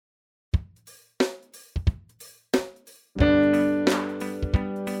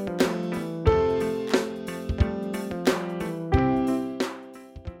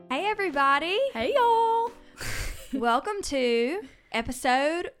everybody. Hey, y'all. Welcome to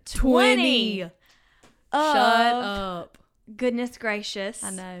episode 20. of Shut up. Goodness Gracious. I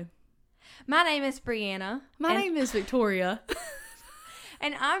know. My name is Brianna. My name is Victoria.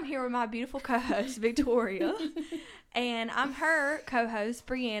 And I'm here with my beautiful co-host, Victoria. And I'm her co-host,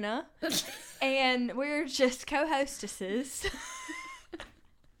 Brianna. And we're just co-hostesses.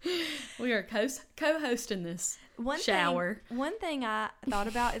 We are co-hosting this One thing I thought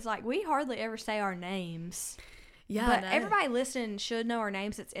about is like we hardly ever say our names. Yeah, But I know. everybody listening should know our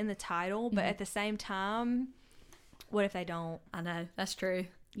names. It's in the title. But at the same time, what if they don't? I know. That's true.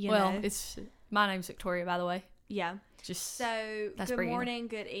 You well, know? my name's Victoria, by the way. Yeah. Just So, that's good Brianna. morning,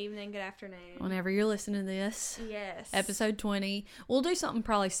 good evening, good afternoon. Whenever you're listening to this. Yes. Episode 20. We'll do something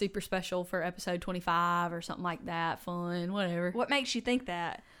probably super special for episode 25 or something like that. Fun, whatever. What makes you think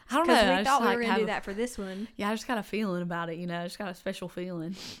that? I don't know. Because I we just thought we like were going to do have that for this one. Yeah, I just got a feeling about it, I just got a special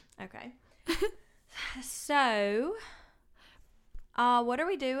feeling. Okay. So, what are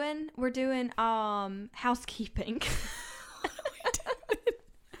we doing? We're doing housekeeping.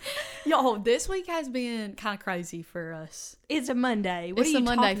 Y'all, this week has been kind of crazy for us. It's a Monday. What It's are you a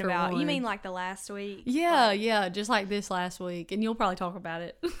Monday talking for about? You one. mean like the last week? Yeah, just like this last week. And you'll probably talk about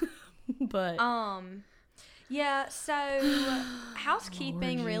it. But Yeah, so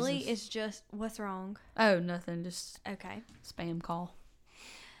housekeeping Lord really Jesus. is just, what's wrong? oh, nothing, just Okay. spam call.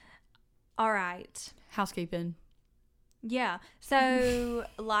 All right. Housekeeping. Yeah. So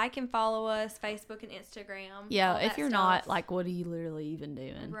like and follow us, Facebook and Instagram. Yeah, all if that you're stuff. not, like, what are you literally even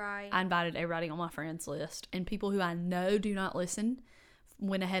doing? Right. I invited everybody on my friends list, and people who I know do not listen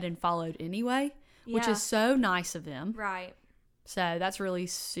went ahead and followed anyway, which Yeah. is so nice of them. Right. So that's really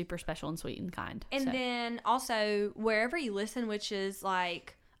super special and sweet and kind. And So, then also wherever you listen, which is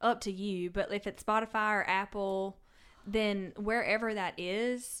like up to you, but if it's Spotify or Apple, then wherever that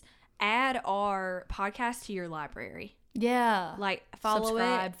is, add our podcast to your library. yeah. Like follow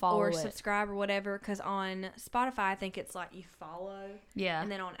Subscribe, it follow or it. subscribe or whatever. Because on Spotify, I think it's like you follow. Yeah. And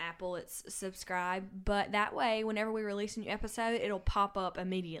then on Apple, it's subscribe. But that way, whenever we release a new episode, it'll pop up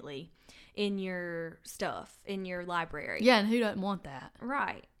immediately in your stuff, in your library. Yeah, and who doesn't want that?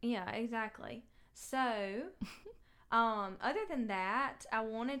 Right. Yeah, exactly. So, other than that, I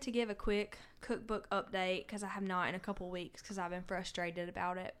wanted to give a quick cookbook update because I have not in a couple weeks because I've been frustrated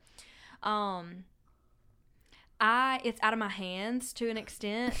about it. It's out of my hands to an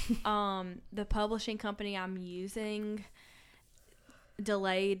extent. The publishing company I'm using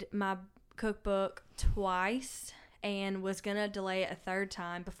delayed my cookbook twice and was gonna delay it a third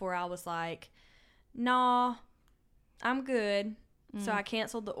time before I was like, nah, I'm good. So I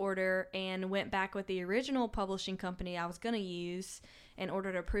canceled the order and went back with the original publishing company I was going to use and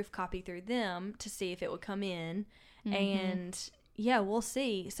ordered a proof copy through them to see if it would come in. And yeah, we'll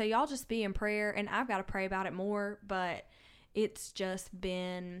see. So y'all just be in prayer, and I've got to pray about it more, but it's just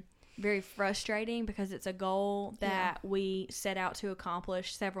been very frustrating because it's a goal that we set out to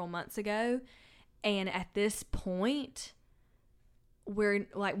accomplish several months ago. And at this point, we're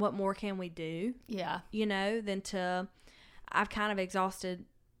like, what more can we do? Yeah. Than to... I've kind of exhausted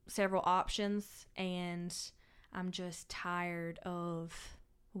several options, and I'm just tired of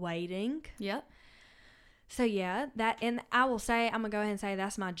waiting. Yep. So yeah, and I will say, I'm gonna go ahead and say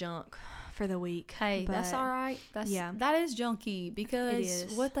that's my junk for the week. Hey, that's all right. That is junky because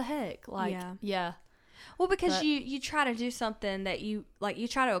It is. what the heck? Like, yeah. Well, because you try to do something that you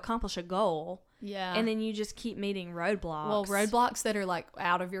try to accomplish a goal. Yeah. And then you just keep meeting roadblocks. Well, roadblocks that are like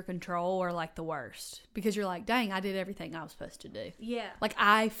out of your control are like the worst because you're like, dang, I did everything I was supposed to do. Yeah. Like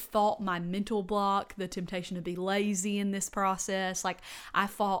I fought my mental block, the temptation to be lazy in this process. Like I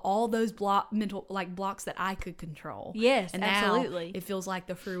fought all those mental blocks that I could control. Yes, and absolutely. Now it feels like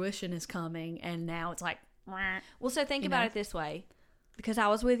the fruition is coming, and now it's like, well, so think about it this way, because I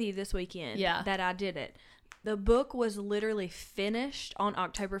was with you this weekend. Yeah. That I did it. The book was literally finished on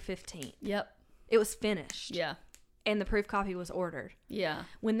October 15th. Yep. It was finished. Yeah. And the proof copy was ordered. Yeah.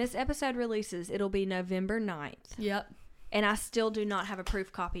 When this episode releases, it'll be November 9th. Yep. And I still do not have a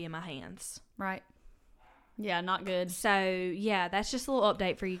proof copy in my hands. Right. Yeah, not good. So, yeah, that's just a little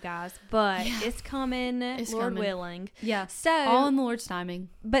update for you guys. But it's coming, It's Lord coming. willing. Yeah. So, all in the Lord's timing.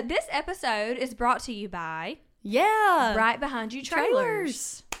 But this episode is brought to you by Yeah. Right Behind You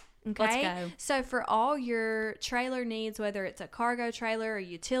Trailers. Okay. Let's go. So for all your trailer needs, whether it's a cargo trailer or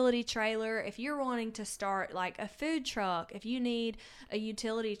utility trailer, if you're wanting to start like a food truck, if you need a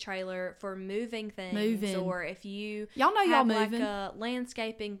utility trailer for moving things, or if you y'all have moving like a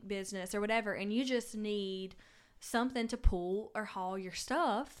landscaping business or whatever, and you just need something to pull or haul your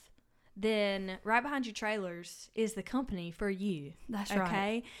stuff, then Right Behind You Trailers is the company for you. That's right.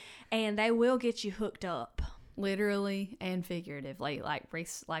 Okay? And they will get you hooked up. Literally and figuratively, like we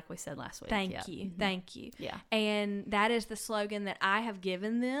said last week. Thank Yep. you. Thank you. Yeah. And that is the slogan that I have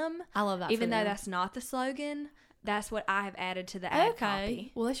given them. I love that. Even for though them. that's not the slogan, that's what I have added to the ad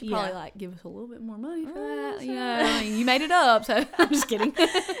copy. Well, they should probably like give us a little bit more money for that. so- You know, I mean, you made it up, so I'm just kidding.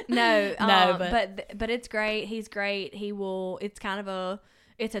 No, No, but it's great. He's great. It's kind of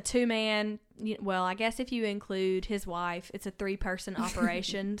it's a 2-man. Well, I guess if you include his wife, it's a 3-person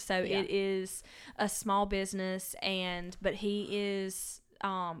operation. So Yeah. it is a small business, but he is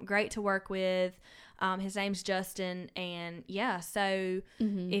great to work with. His name's Justin, and yeah. So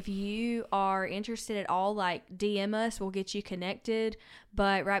if you are interested at all, like DM us, we'll get you connected.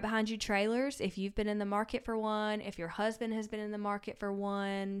 But Right Behind You Trailers, if you've been in the market for one, if your husband has been in the market for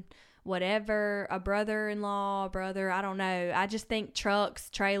one, whatever, a brother-in-law, I don't know. I just think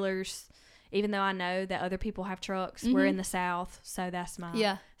trucks, trailers, even though I know that other people have trucks, we're in the South, so that's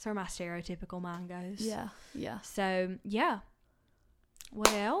where my stereotypical mind goes. Yeah. So, yeah.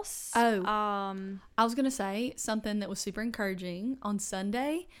 What else? Oh, I was gonna say something that was super encouraging on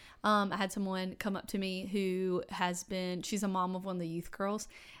Sunday. I had someone come up to me who she's a mom of one of the youth girls,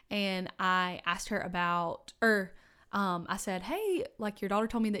 and I asked her about, I said, hey, like your daughter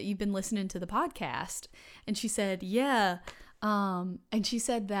told me that you've been listening to the podcast. And she said, yeah. And she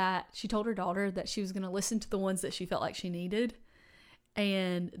said that she told her daughter that she was going to listen to the ones that she felt like she needed.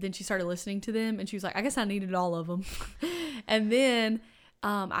 And then she started listening to them and she was like, I guess I needed all of them. And then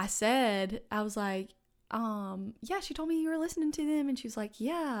I was like, yeah, she told me you were listening to them. And she was like,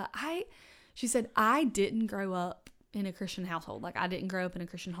 yeah, she said, I didn't grow up in a Christian household. Like I didn't grow up in a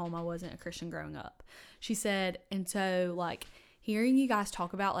Christian home. I wasn't a Christian growing up. She said, and so like hearing you guys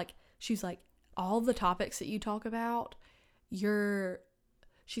talk about, like, she's like, all the topics that you talk about,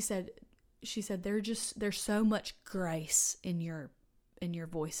 she said there's so much grace in your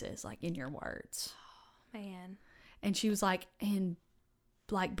voices, like in your words. Oh, man. And she was like, and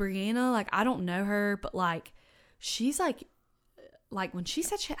like Brianna, like I don't know her, but like she's like when she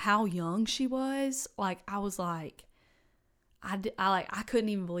said how young she was, like I was like, I couldn't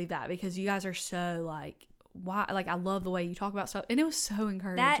even believe that, because you guys are so like, why, like I love the way you talk about stuff, and it was so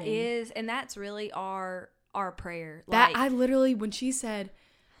encouraging. That's really our prayer. That I literally, when she said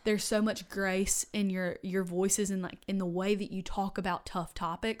there's so much grace in your voices and like in the way that you talk about tough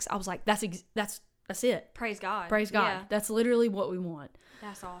topics, I was like, that's it. Praise God. Yeah. That's literally what we want.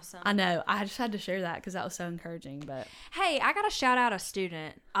 That's awesome. I know. I just had to share that because that was so encouraging. But hey, I gotta shout out a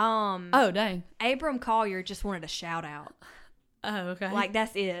student. Oh dang. Abram Collier just wanted a shout out. Oh, okay. Like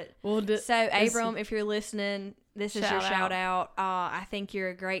that's it. Well, so Abram, if you're listening, this is your shout out. I think you're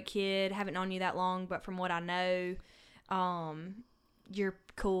a great kid. Haven't known you that long, but from what I know, you're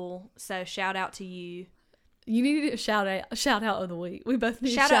cool. So shout out to you. You need a shout out of the week. We both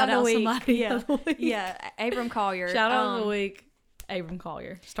need shout out of the week. Somebody Yeah. of the week. Yeah, Abram Collier. Shout out of the week, Abram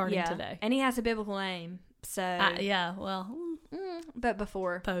Collier, starting today. And he has a biblical name. So yeah, well, but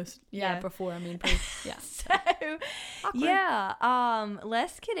before post, before, I mean, post, yeah. So yeah,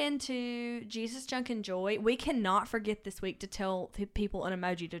 let's get into Jesus, Junk, and Joy. We cannot forget this week to tell people an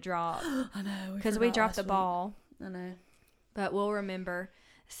emoji to drop. I know, because we dropped the ball. I know, but we'll remember.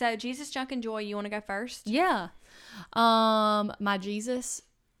 So Jesus, Junk, and Joy. You want to go first? Yeah. My Jesus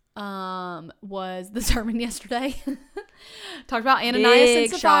was the sermon yesterday. Talked about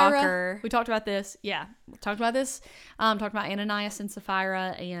Ananias and Sapphira. Shocker. We talked about this. Yeah. Talked about this. Talked about Ananias and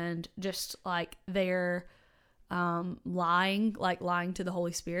Sapphira and just like their lying to the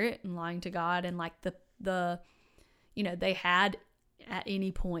Holy Spirit and lying to God, and like the they had at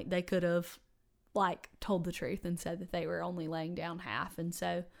any point they could have like told the truth and said that they were only laying down half, and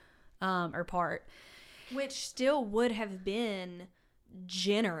so or part, which still would have been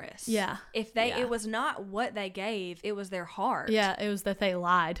generous. Yeah. If it was not what they gave, it was their heart. Yeah, it was that they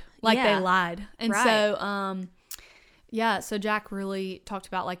lied. They lied. And so so Jack really talked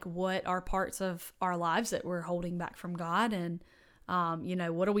about like what are parts of our lives that we're holding back from God, and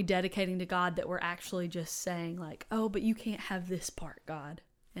what are we dedicating to God that we're actually just saying like, oh, but you can't have this part, God.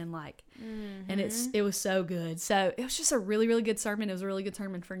 And like, and it was so good. So it was just a really, really good sermon. It was a really good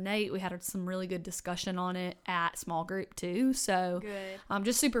sermon for Nate. We had some really good discussion on it at small group too. So good.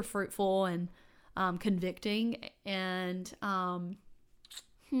 Just super fruitful and convicting. And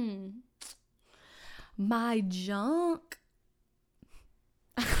my junk,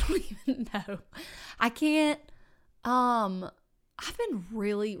 I don't even know. I can't. I've been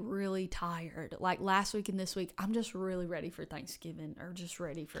really, really tired. Like last week and this week, I'm just really ready for Thanksgiving, or just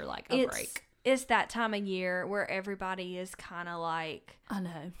ready for like a break. it's that time of year where everybody is kind of like, I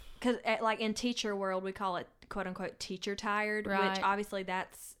know. because like in teacher world, we call it quote unquote teacher tired, Right. which obviously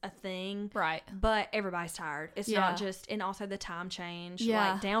that's a thing. Right. But everybody's tired. It's Yeah. not just, and also the time change.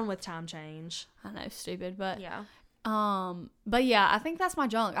 Yeah. Like down with time change. I know, stupid, but Yeah. but yeah, I think that's my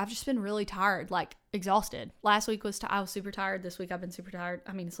junk. I've just been really tired, like exhausted. Last week I was super tired. This week I've been super tired.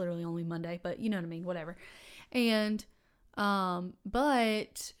 I mean, it's literally only Monday, but you know what I mean, whatever. And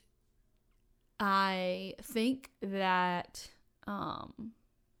but I think that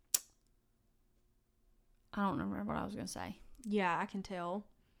I don't remember what I was going to say. Yeah, I can tell.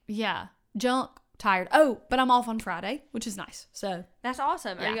 Yeah, junk, tired. Oh, but I'm off on Friday, which is nice. So That's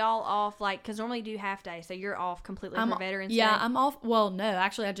awesome. Yeah. Are y'all off, like, because normally you do half day, so you're off completely for Veterans yeah, Day? I'm off. Well, no,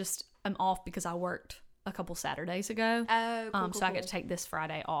 actually, I'm off because I worked a couple Saturdays ago. Oh, cool, So I get to take this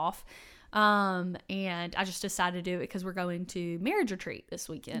Friday off. And I just decided to do it because we're going to marriage retreat this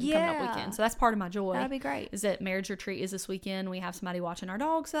weekend, coming up weekend. So that's part of my joy. That'd be great. Is that marriage retreat is this weekend. We have somebody watching our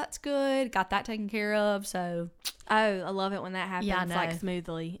dogs. So that's good. Got that taken care of. So Oh, I love it when that happens, Yeah, I know. like,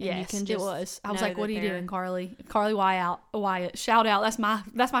 smoothly. And yes, you can it just was. I was know like, "What that are you they're- doing, Carly? Carly Wyatt, shout out. That's my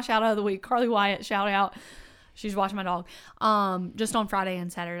shout out of the week. Carly Wyatt, shout out. She's watching my dog. Just on Friday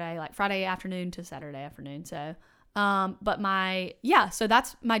and Saturday, like Friday afternoon to Saturday afternoon. So, so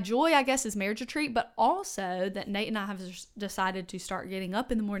that's my joy, I guess, is marriage retreat, but also that Nate and I have decided to start getting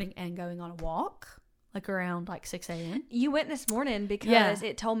up in the morning and going on a walk, like around like 6 a.m. You went this morning because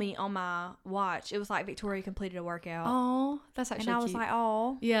it told me on my watch. It was like Victoria completed a workout. Oh, that's actually and I was cute. like,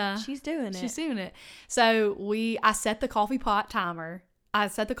 oh, Yeah. she's doing it. She's doing it. So I set the coffee pot timer. I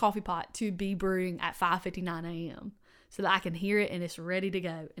set the coffee pot to be brewing at 5:59 a.m. so that I can hear it and it's ready to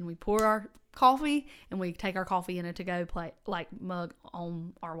go. And we pour our coffee and we take our coffee in a to-go plate, like mug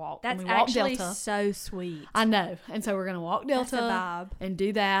on our walk. That's and we walk actually Delta. so sweet. I know. And so we're going to walk Delta That's a vibe. and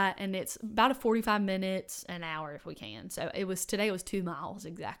do that. And it's about 45 minutes, an hour if we can. So today it was 2 miles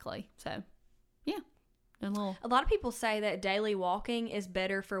exactly. So yeah. And A lot of people say that daily walking is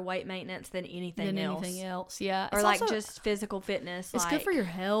better for weight maintenance than anything else. Yeah. Or It's like also- just physical fitness. It's like, good for your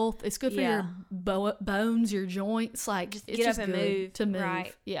health. It's good for your bones, your joints. Like, Just it's get just up and good move. to move.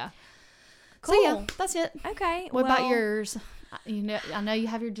 Right. Yeah. Cool. So yeah, that's it. Okay. What about well, yours? I know you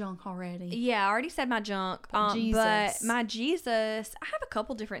have your junk already. Yeah, I already said my junk. Jesus. But my Jesus, I have a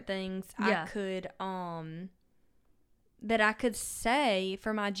couple different things Yeah. I could that I could say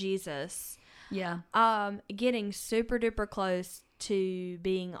for my Jesus. Yeah. Getting super duper close to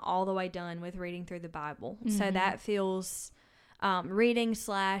being all the way done with reading through the Bible. So Mm-hmm. that feels reading /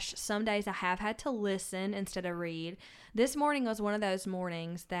 some days I have had to listen instead of read. This morning was one of those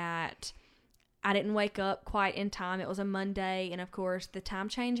mornings that I didn't wake up quite in time. It was a Monday, and of course the time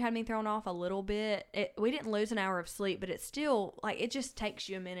change had me thrown off a little bit. We didn't lose an hour of sleep, but it's still like it just takes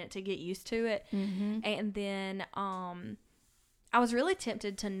you a minute to get used to it. Mm-hmm. And then I was really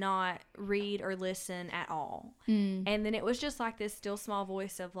tempted to not read or listen at all. Mm. And then it was just like this still small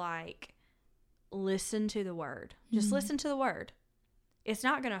voice of like, listen to the word. Just Mhm. listen to the word. It's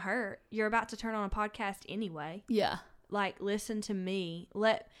not going to hurt. You're about to turn on a podcast anyway. Yeah. Like, listen to me.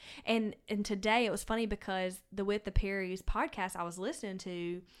 And today it was funny because with the Perry's podcast I was listening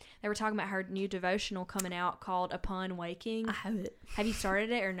to, they were talking about her new devotional coming out called Upon Waking. I have it. Have you started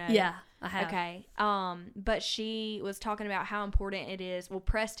it or no? Yeah, I have. Okay. But she was talking about how important it is. Well,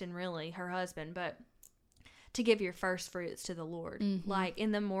 Preston, really, her husband, but to give your first fruits to the Lord. Mhm. Like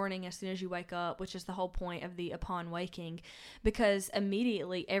in the morning, as soon as you wake up, which is the whole point of the upon waking, because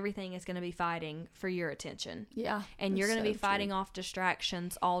immediately everything is going to be fighting for your attention. Yeah. And you're that's going to be so fighting true. off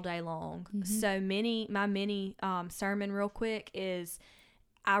distractions all day long. Mhm. So my mini sermon real quick is,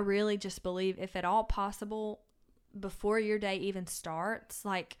 I really just believe if at all possible, before your day even starts,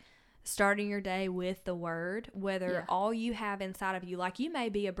 like starting your day with the word, whether Yeah. all you have inside of you, like you may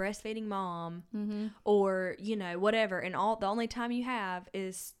be a breastfeeding mom Mhm. or, whatever. And the only time you have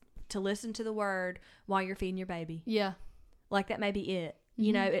is to listen to the word while you're feeding your baby. Yeah. Like that may be it,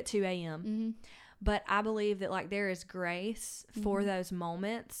 Mhm. at 2 a.m. Mhm. But I believe that like there is grace for Mhm. those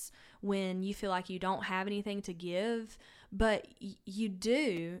moments when you feel like you don't have anything to give, but you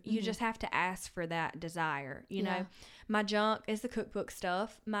do. You Mhm. just have to ask for that desire. You Yeah. know, my junk is the cookbook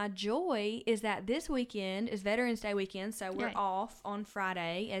stuff. My joy is that this weekend is Veterans Day weekend, so we're Yay. off on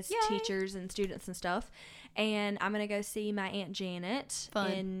Friday as Yay. teachers and students and stuff. And I'm gonna go see my Aunt Janet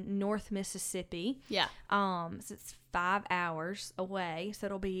Fun. in North Mississippi. Yeah. So it's 5 hours away, so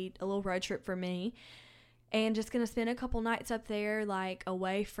it'll be a little road trip for me, and just gonna spend a couple nights up there, like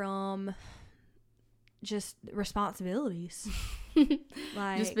away from just responsibilities.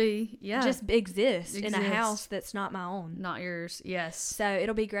 Like, just be, just exist in a house that's not my own. Not yours. Yes. So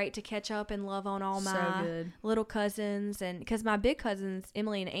it'll be great to catch up and love on all So my good. little cousins. And because my big cousins,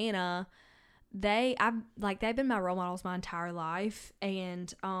 Emily and Anna, they've been my role models my entire life.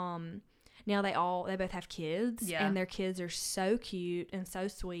 And, now they both have kids, and their kids are so cute and so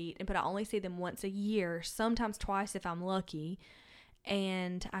sweet. But I only see them once a year, sometimes twice if I'm lucky.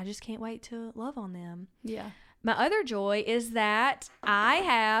 And I just can't wait to love on them. Yeah. My other joy is that I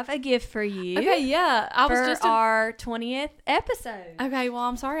have a gift for you. Okay, yeah. Our 20th episode. Okay, well,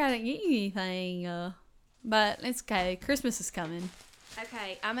 I'm sorry I didn't get you anything, but it's okay. Christmas is coming.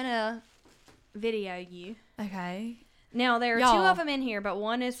 Okay, I'm going to video you. Okay. Now, there are two of them in here, but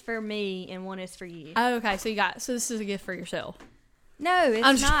one is for me and one is for you. Oh, okay. So this is a gift for yourself. No,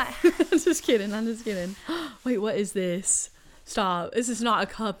 it's not. I'm just kidding. Wait, what is this? Stop. This is not a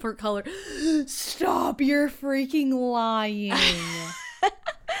comfort color. Stop. You're freaking lying.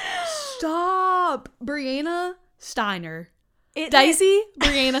 Stop. Brianna Steiner. Daisy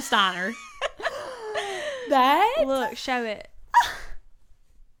Brianna Steiner. That? Look, show it.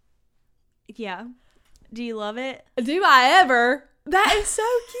 Yeah. Do you love it? Do I ever? That is so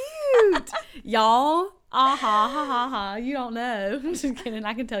cute. Y'all. Ha ha ha. You don't know. I'm just kidding.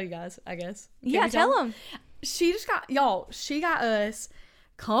 I can tell you guys, I guess. Yeah, tell them. She got us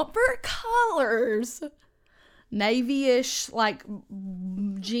comfort colors. Navy-ish, like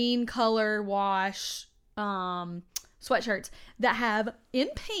jean color wash sweatshirts that have in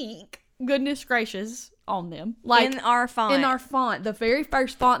pink, goodness gracious, on them. Like in our font. The very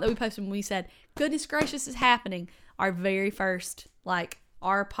first font that we posted when we said, goodness gracious is happening. Our very first, like,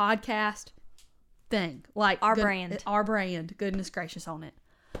 our podcast thing. Like our brand. Our brand. Goodness gracious on it.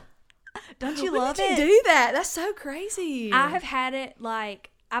 Don't you love it? When did you do that? That's so crazy. I have had it,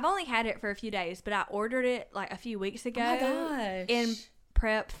 I've only had it for a few days, but I ordered it, a few weeks ago. Oh, my gosh. In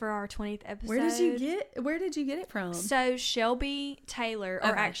prep for our 20th episode. Where did you get it from? So Shelby Taylor,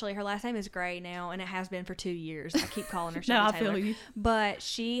 or actually her last name is Gray now, and it has been for 2 years. I keep calling her Shelby Taylor. I feel you. But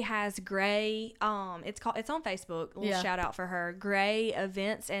she has Gray, it's on Facebook. A little shout out for her. Gray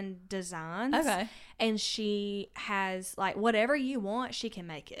Events and Designs. Okay. And she has, whatever you want, she can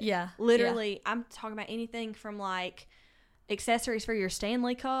make it. Yeah. Literally, I'm talking about anything from, accessories for your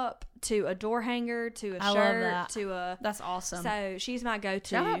Stanley Cup to a door hanger to a shirt to a... That's awesome. So she's my go-to.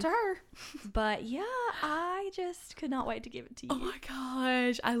 Shout out to her. But yeah, I just could not wait to give it to you. Oh my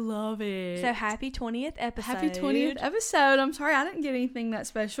gosh, I love it. So happy 20th episode. Happy 20th episode. I'm sorry I didn't get anything that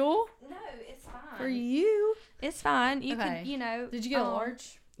special. No, it's fine. For you. It's fine. You could, Did you get a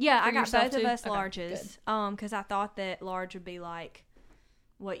large? Yeah, I got both of us larges. Because I thought that large would be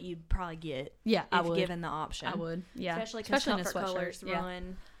what you'd probably get. Yeah, I would. Given the option. I would. Yeah. Especially because comfort colors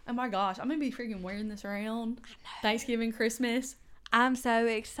run. Oh my gosh, I'm gonna be freaking wearing this around Thanksgiving, Christmas. I'm so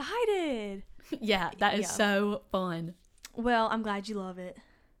excited. Yeah, that is so fun. Well, I'm glad you love it.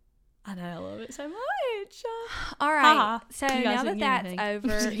 I know, I love it so much. All right. So now that that's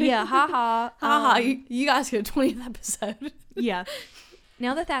over, haha. You guys get a 20th episode. Yeah.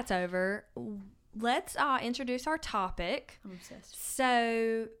 Now that that's over, let's introduce our topic. I'm obsessed.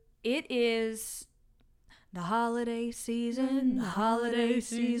 So it is the holiday season. The holiday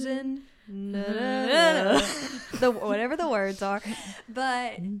season. Whatever the words are.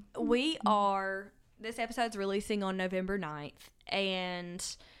 But this episode's releasing on November 9th. And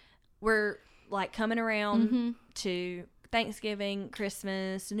we're coming around to Thanksgiving,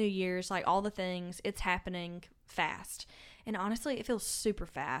 Christmas, New Year's, all the things. It's happening fast. And honestly, it feels super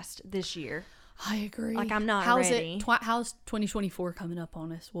fast this year. I agree. I'm not ready. How's 2024 coming up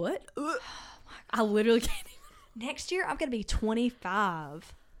on us? What? I literally can't even. Next year, I'm going to be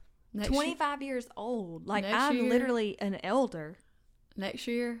 25. 25 years old. I'm literally an elder. Next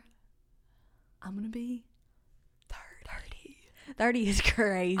year, I'm going to be 30. 30 is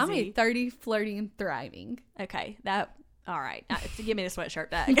crazy. I'm going to be 30, flirty, and thriving. Okay. All right. Give me the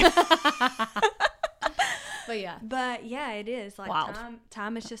sweatshirt back. But yeah, it is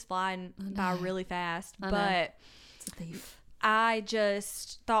time is just flying by really fast. But it's a thief. I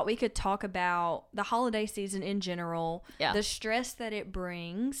just thought we could talk about the holiday season in general, the stress that it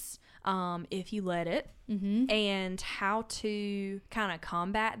brings, if you let it, and how to kind of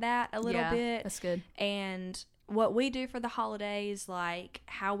combat that a little bit. That's good. And what we do for the holidays,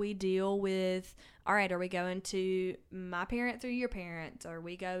 how we deal with, all right, are we going to my parents or your parents? Are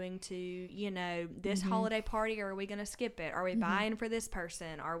we going to, this holiday party, or are we going to skip it? Are we buying for this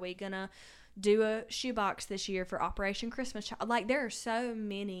person? Are we going to do a shoebox this year for Operation Christmas Child? There are so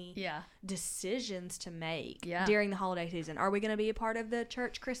many decisions to make during the holiday season. Are we going to be a part of the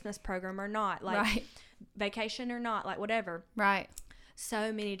church Christmas program or not? vacation or not, like whatever. Right.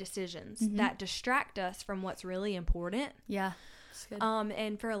 So many decisions that distract us from what's really important. Yeah. That's good.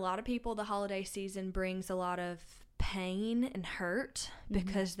 And for a lot of people, the holiday season brings a lot of pain and hurt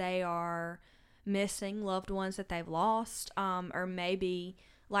because they are missing loved ones that they've lost. Or maybe,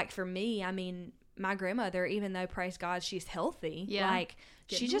 like for me, I mean, my grandmother, even though, praise God, she's healthy, like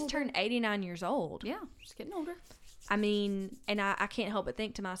she just turned 89 years old. Yeah, she's getting older. I mean, and I can't help but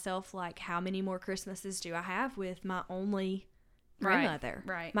think to myself, like, how many more Christmases do I have with my only grandmother,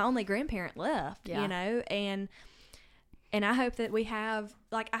 right. my only grandparent left, you know? And I hope that we have,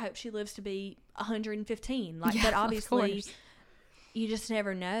 like, I hope she lives to be 115. Like, but obviously, you just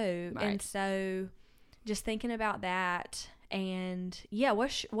never know. Right. And so, just thinking about that, and yeah,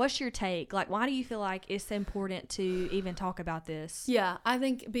 what's your take? Like, why do you feel like it's important to even talk about this? Yeah, I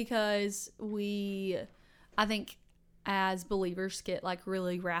think because I think as believers get like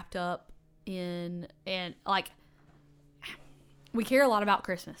really wrapped up in, and like, we care a lot about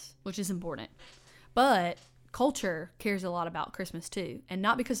Christmas, which is important, but culture cares a lot about Christmas too, and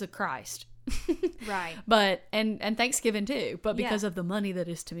not because of Christ. Right. But and Thanksgiving too, but because of the money that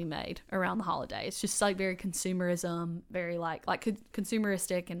is to be made around the holiday. It's just like very consumerism, very like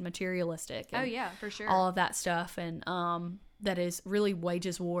consumeristic and materialistic. And oh yeah, for sure. All of that stuff, and that is really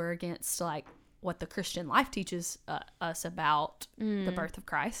wages war against like what the Christian life teaches us about the birth of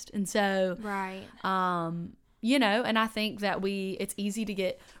Christ. And so right. You know, and I think that it's easy to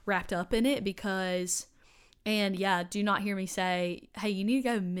get wrapped up in it because, and yeah, do not hear me say, hey, you need to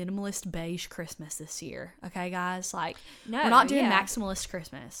go minimalist beige Christmas this year. Okay, guys? Like, we're not doing maximalist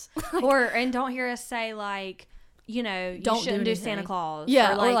Christmas. And don't hear us say, like, you know, you shouldn't do Santa Claus.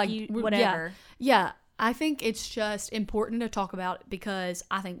 Yeah, or like whatever. Yeah. I think it's just important to talk about because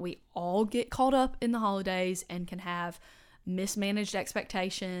I think we all get caught up in the holidays and can have mismanaged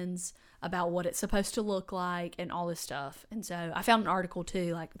expectations about what it's supposed to look like and all this stuff. And so I found an article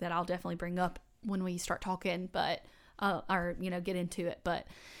too, like that I'll definitely bring up when we start talking, but or you know, get into it. But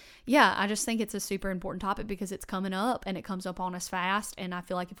yeah, I just think it's a super important topic because it's coming up and it comes up on us fast. And I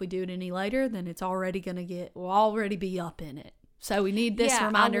feel like if we do it any later, then it's already we'll already be up in it. So we need this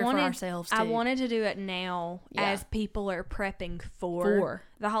reminder for ourselves too. I wanted to do it now as people are prepping for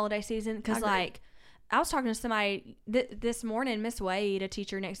the holiday season. Because like, I was talking to somebody this morning, Miss Wade, a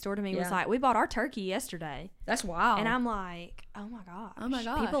teacher next door to me, was like, we bought our turkey yesterday. That's wild. And I'm like, oh my gosh. Oh my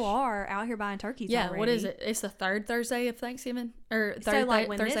gosh. People are out here buying turkeys already. What is it? It's the third Thursday of Thanksgiving? Or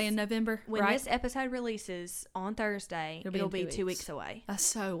Thursday in November, when this episode releases on Thursday, it'll be 2 weeks away. That's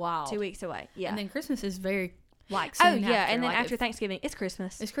so wild. 2 weeks away. Yeah. And then Christmas is very... and then after Thanksgiving, it's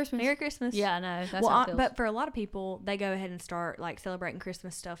Christmas. It's Christmas. Merry Christmas. Yeah, I know. That's how it feels. But for a lot of people, they go ahead and start like celebrating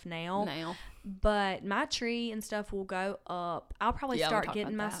Christmas stuff now. But my tree and stuff will go up. I'll probably start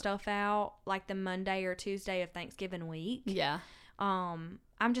getting my stuff out like the Monday or Tuesday of Thanksgiving week. Yeah.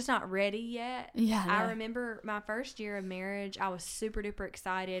 I'm just not ready yet. Yeah. I remember my first year of marriage, I was super duper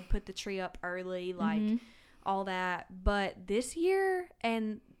excited, put the tree up early, like all that. But this year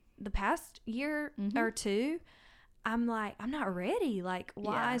and the past year or two, I'm like, I'm not ready. Like,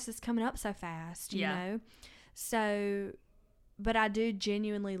 why is this coming up so fast? You know? So, but I do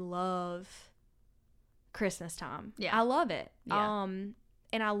genuinely love Christmas time. Yeah. I love it. Yeah. And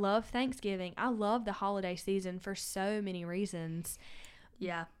I love Thanksgiving. I love the holiday season for so many reasons.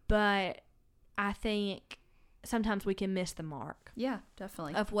 Yeah. But I think sometimes we can miss the mark. Yeah,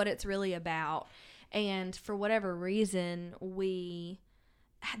 definitely. Of what it's really about. And for whatever reason,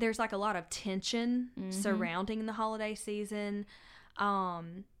 there's like a lot of tension surrounding the holiday season.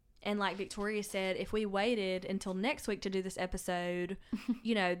 And like Victoria said, if we waited until next week to do this episode,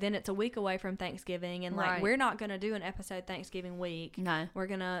 you know, then it's a week away from Thanksgiving. And like, we're not going to do an episode Thanksgiving week. No. We're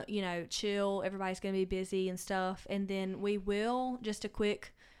going to, you know, chill. Everybody's going to be busy and stuff. And then we will, just a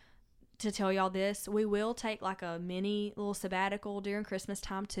quick to tell y'all this, we will take like a mini little sabbatical during Christmas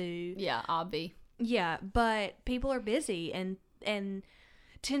time too. Yeah, obvi. Yeah, but people are busy and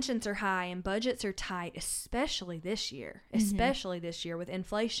tensions are high and budgets are tight, especially this year with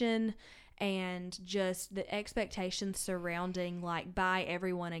inflation and just the expectations surrounding like buy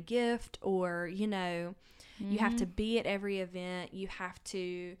everyone a gift, or, you know, you have to be at every event, you have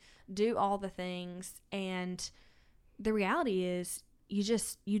to do all the things, and the reality is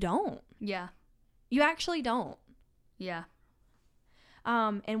you don't. Yeah. You actually don't. Yeah.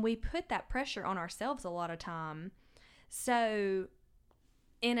 And we put that pressure on ourselves a lot of time. So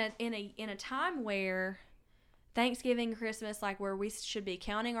in a time where Thanksgiving, Christmas, like where we should be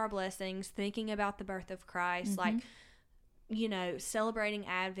counting our blessings, thinking about the birth of Christ, like, you know, celebrating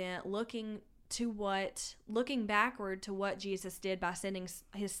Advent, looking looking backward to what Jesus did by sending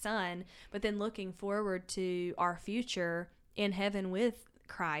his son, but then looking forward to our future in heaven with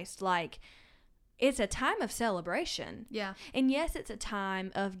Christ. Like, it's a time of celebration. Yeah. And yes, it's a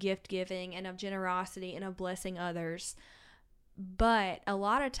time of gift giving and of generosity and of blessing others. But a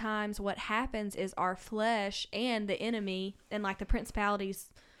lot of times what happens is our flesh and the enemy and like the principalities,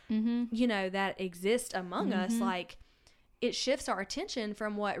 you know, that exist among us, like, it shifts our attention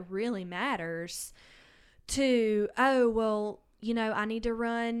from what really matters to, oh, well, you know, I need to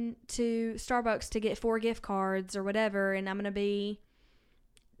run to Starbucks to get 4 gift cards or whatever, and I'm going to be,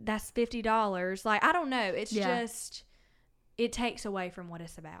 that's $50. Like, I don't know. It's just, it takes away from what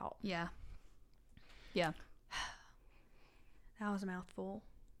it's about. Yeah. Yeah. That was a mouthful.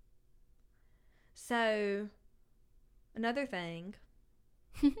 So, another thing,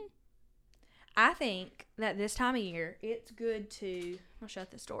 I think that this time of year, it's good to, I'll shut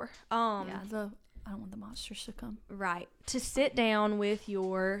this door. I don't want the monsters to come. Right. To sit down with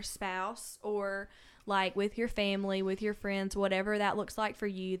your spouse or like with your family, with your friends, whatever that looks like for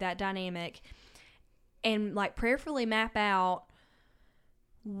you, that dynamic, and like prayerfully map out,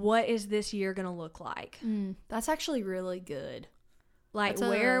 what is this year going to look like? That's actually really good. Like,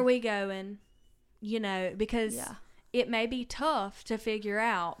 where are we going? You know, because it may be tough to figure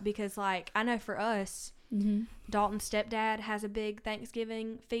out, because like, I know for us, Dalton's stepdad has a big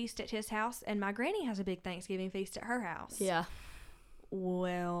Thanksgiving feast at his house, and my granny has a big Thanksgiving feast at her house. Yeah.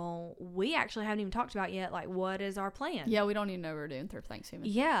 Well, we actually haven't even talked about yet, like, what is our plan? Yeah, we don't even know what we're doing for Thanksgiving.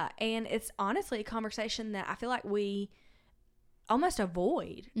 Yeah, and it's honestly a conversation that I feel like we almost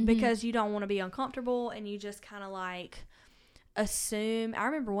avoid because you don't want to be uncomfortable, and you just kind of like assume. I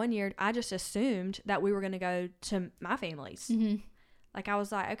remember one year I just assumed that we were going to go to my family's. Like, I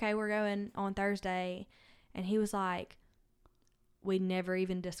was like, okay, we're going on Thursday, and he was like, we never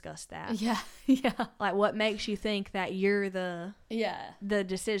even discussed that. Yeah. Yeah. Like, what makes you think that you're the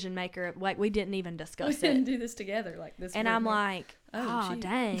decision maker? Like, we didn't even discuss it. We didn't do this together like this. And I'm like, oh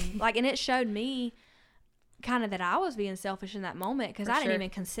dang. Like, and it showed me kind of that I was being selfish in that moment, because I didn't even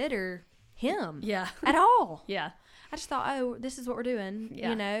consider him at all. Yeah. I just thought, oh, this is what we're doing,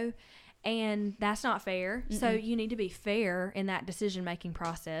 you know, and that's not fair. So you need to be fair in that decision-making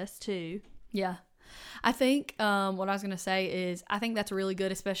process too. Yeah. I think what I was going to say is, I think that's really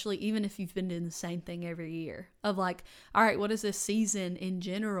good, especially even if you've been doing the same thing every year, of like, all right, what is this season in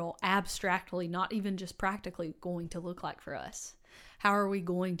general, abstractly, not even just practically, going to look like for us? How are we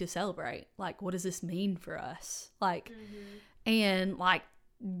going to celebrate? Like, what does this mean for us? Like, and like,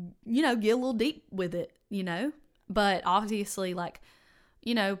 you know, get a little deep with it, you know, but obviously, like,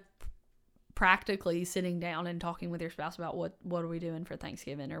 you know, practically sitting down and talking with your spouse about what are we doing for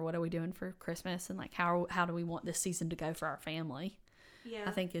Thanksgiving, or what are we doing for Christmas, and like how do we want this season to go for our family,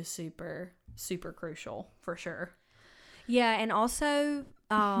 I think is super, super crucial for sure. Yeah. And also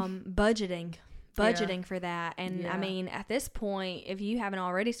budgeting for that. And I mean, at this point, if you haven't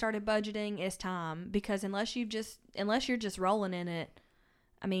already started budgeting, it's time, because unless you're just rolling in it,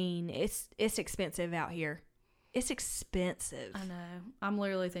 I mean, it's expensive out here. It's expensive. I know. I'm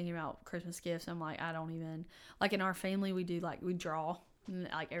literally thinking about Christmas gifts. I'm like, I don't even, like, in our family, we do, like, we draw, and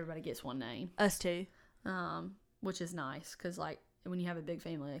like everybody gets one name. Us too. Which is nice, because like when you have a big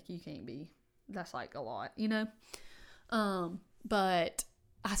family, like, you can't be, that's like a lot, you know. But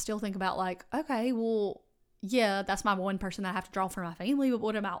I still think about like, okay, well, yeah, that's my one person that I have to draw for my family, but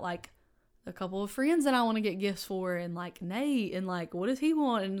what about like a couple of friends that I want to get gifts for, and like Nate, and like, what does he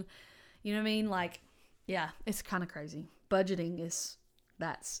want, and you know what I mean, like. Yeah, it's kind of crazy. Budgeting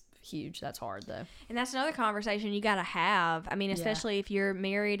that's huge. That's hard though. And that's another conversation you got to have. I mean, especially if you're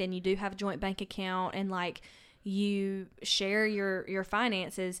married and you do have a joint bank account, and like you share your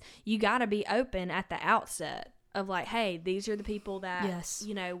finances, you got to be open at the outset of like, hey, these are the people that,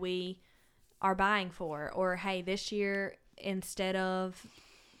 you know, we are buying for, or hey, this year, instead of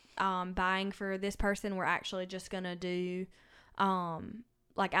buying for this person, we're actually just going to do,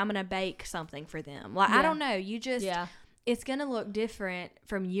 like, I'm going to bake something for them. Like, I don't know. You just, it's going to look different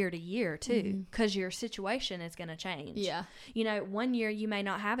from year to year too, because your situation is going to change. Yeah. You know, one year you may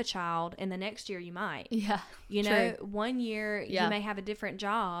not have a child, and the next year you might. Yeah. You know, one year you may have a different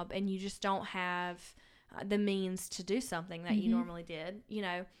job, and you just don't have the means to do something that you normally did. You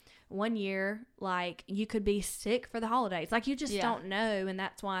know, one year, like, you could be sick for the holidays. Like, you just don't know. And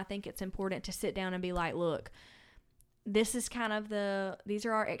that's why I think it's important to sit down and be like, look, this is kind of these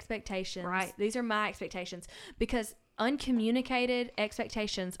are our expectations. Right. These are my expectations, because uncommunicated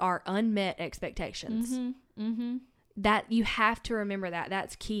expectations are unmet expectations. That you have to remember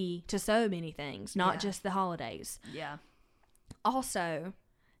that's key to so many things, not just the holidays. Yeah. Also,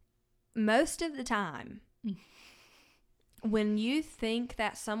 most of the time, when you think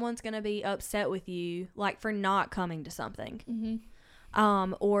that someone's going to be upset with you, like for not coming to something,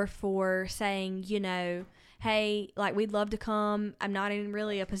 or for saying, you know, hey, like we'd love to come, I'm not in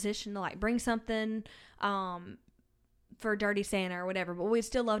really a position to like bring something for Dirty Santa or whatever, but we'd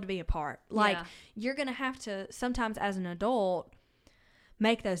still love to be a part. Like, you're going to have to sometimes as an adult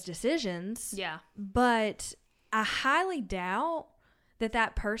make those decisions. Yeah. But I highly doubt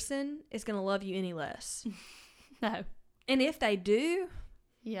that person is going to love you any less. No. And if they do,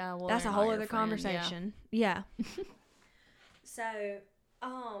 well, that's a whole other conversation. Yeah. So,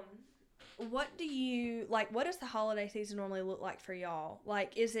 what do you, like, what does the holiday season normally look like for y'all?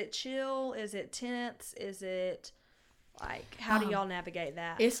 Like, is it chill? Is it tense? Is it, like, how do y'all navigate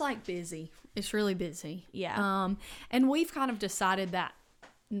that? It's, like, busy. It's really busy. Yeah. And we've kind of decided that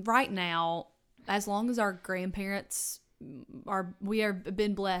right now, as long as our grandparents we are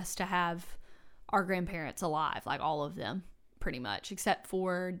been blessed to have our grandparents alive, like all of them, pretty much, except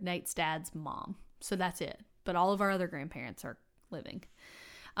for Nate's dad's mom. So that's it. But all of our other grandparents are living.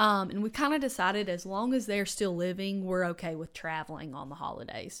 And we kind of decided as long as they're still living, we're okay with traveling on the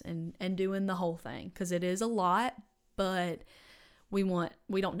holidays and doing the whole thing. Because it is a lot, but we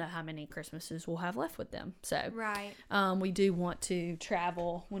don't know how many Christmases we'll have left with them. So right. We do want to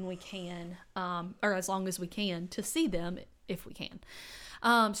travel when we can, or as long as we can, to see them if we can.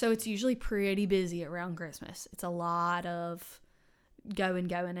 So it's usually pretty busy around Christmas. It's a lot of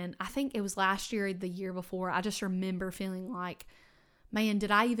going. And I think it was last year, the year before, I just remember feeling like, man,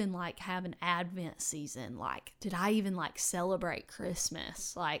 did I even like have an Advent season? Like, did I even like celebrate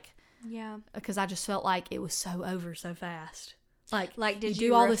Christmas? Like, yeah, because I just felt like it was so over so fast. Like did you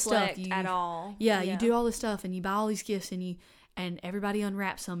do all this reflect stuff at all? Yeah, you do all this stuff and you buy all these gifts and everybody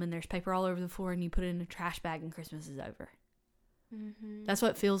unwraps them and there's paper all over the floor and you put it in a trash bag and Christmas is over. Mm-hmm. That's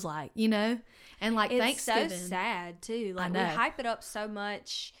what it feels like, you know? And like it's Thanksgiving. It's so sad too. Like we hype it up so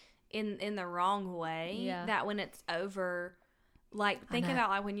much in the wrong way that when it's over, like think about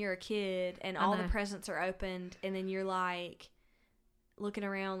like when you're a kid and all the presents are opened and then you're like looking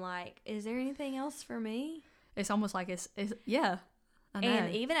around like, is there anything else for me? It's almost like it's yeah. I know.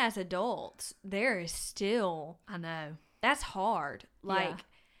 And even as adults, there is still... I know. That's hard. Like,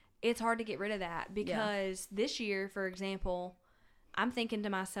 it's hard to get rid of that because this year, for example, I'm thinking to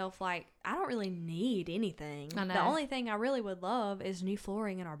myself, like, I don't really need anything. I know. The only thing I really would love is new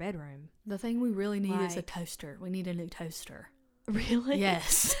flooring in our bedroom. The thing we really need is a toaster. We need a new toaster. Really?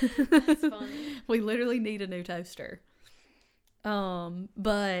 Yes. That's funny. We literally need a new toaster.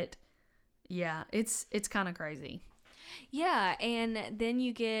 But... yeah, it's kind of crazy. Yeah, and then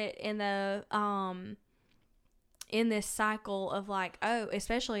you get in the in this cycle of like, oh,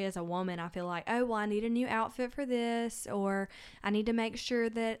 especially as a woman, I feel like, oh, well, I need a new outfit for this, or I need to make sure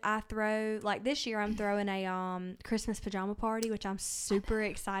that I throw, like this year I'm throwing a Christmas pajama party, which I'm super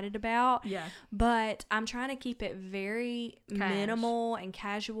excited about. Yeah. But I'm trying to keep it very minimal and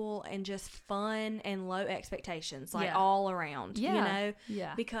casual and just fun and low expectations, like all around, you know?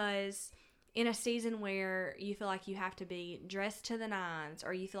 Yeah. Because in a season where you feel like you have to be dressed to the nines,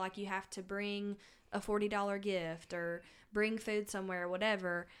 or you feel like you have to bring a $40 gift or bring food somewhere,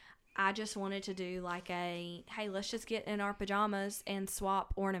 whatever, I just wanted to do like hey, let's just get in our pajamas and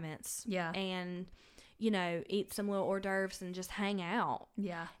swap ornaments. Yeah. And, you know, eat some little hors d'oeuvres and just hang out.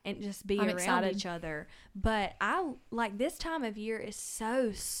 Yeah. And just be around each other. But I like this time of year is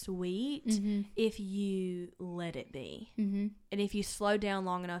so sweet if you let it be. Mm-hmm. And if you slow down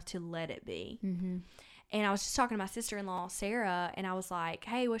long enough to let it be. Mm-hmm. And I was just talking to my sister-in-law, Sarah, and I was like,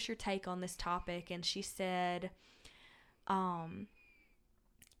 hey, what's your take on this topic? And she said,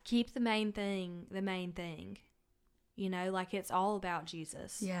 keep the main thing the main thing. You know, like it's all about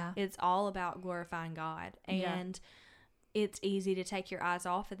Jesus. Yeah. It's all about glorifying God. And it's easy to take your eyes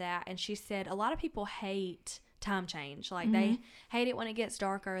off of that. And she said, a lot of people hate time change. Like they hate it when it gets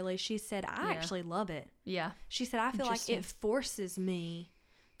dark early. She said, I actually love it. Yeah. She said, I feel like it forces me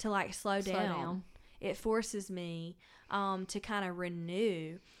to like slow down. It forces me to kind of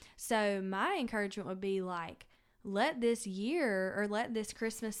renew. So my encouragement would be like, let this year or let this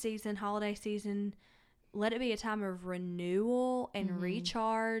Christmas season, holiday season, let it be a time of renewal and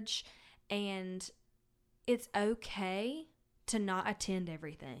recharge. And it's okay to not attend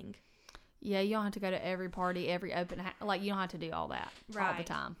everything. Yeah, you don't have to go to every party, every open like you don't have to do all that all the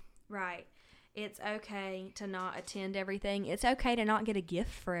time. Right. It's okay to not attend everything. It's okay to not get a gift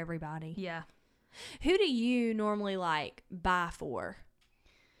for everybody. Yeah. Who do you normally like buy for?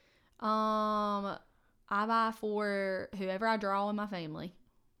 I buy for whoever I draw in my family.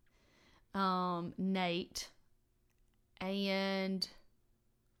 Nate, and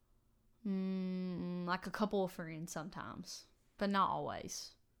Like a couple of friends sometimes, but not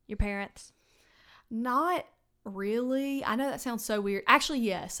always. Your parents? Not really. I know that sounds so weird. Actually,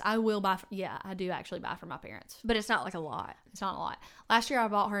 yes, I will buy. I do actually buy for my parents. But it's not like a lot. It's not a lot. Last year I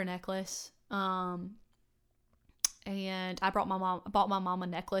bought her a necklace. And I bought my mom a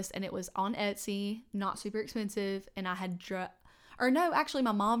necklace, and it was on Etsy, not super expensive. And I had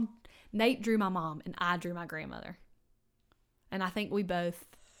Nate drew my mom, and I drew my grandmother. And I think we both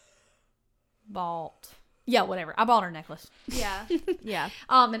bought, whatever. I bought her necklace. Yeah. Yeah.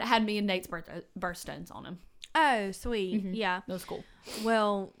 And it had me and Nate's birthstones on them. Oh, sweet. Mm-hmm. Yeah. That was cool.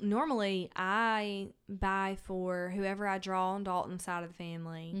 Well, normally I buy for whoever I draw on Dalton's side of the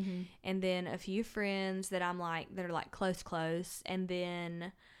family, Mm-hmm. and then a few friends that I'm like, that are like close, and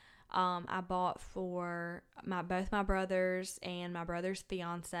then I bought for both my brothers and my brother's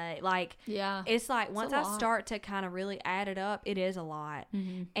fiance. Like, Yeah. it's like once I lot. start to kind of really add it up, it is a lot.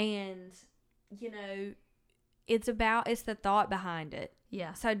 Mm-hmm. And, you know, it's the thought behind it.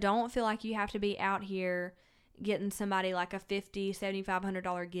 Yeah. So don't feel like you have to be out here getting somebody like a $50,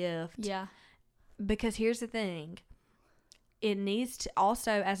 $7,500 gift. Yeah. Because here's the thing. It needs to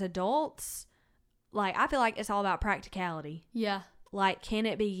also, as adults, like, I feel like it's all about practicality. Yeah. Like, can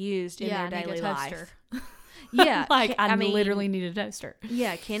it be used in their daily life? Yeah. Like, I mean, literally need a toaster.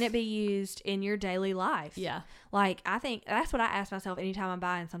 Yeah. Can it be used in your daily life? Yeah. Like, I think that's what I ask myself anytime I'm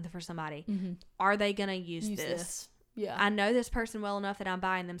buying something for somebody. Mm-hmm. Are they going to use this? Yeah. I know this person well enough that I'm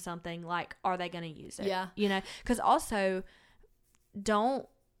buying them something. Like, are they going to use it? Yeah. You know, because also,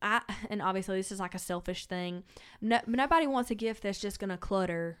 and obviously this is like a selfish thing. Nobody wants a gift that's just going to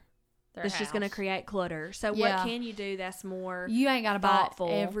clutter. That's just going to create clutter. So what can you do that's more You ain't got to buy thoughtful?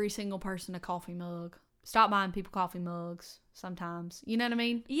 every single person a coffee mug. Stop buying people coffee mugs sometimes. You know what I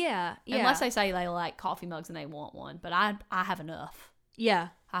mean? Yeah. Yeah. Unless they say they like coffee mugs and they want one. But I have enough. Yeah.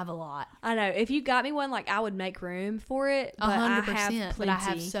 I have a lot. I know. If you got me one, like, I would make room for it. But 100%. I have plenty. But I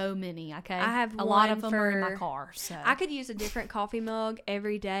have so many, okay? I have a lot one of them are in my for- car. So I could use a different coffee mug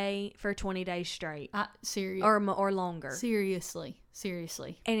every day for 20 days straight. Or longer. Seriously.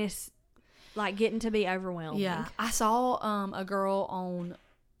 And it's like getting to be overwhelming. Yeah. I saw a girl on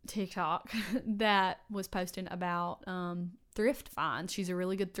TikTok that was posting about thrift finds. She's a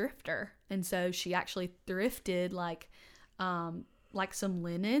really good thrifter. And so she actually thrifted like some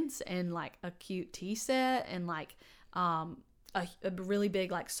linens and like a cute tea set and like a really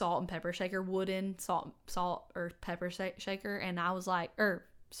big like salt and pepper shaker, wooden salt or pepper shaker. And I was like,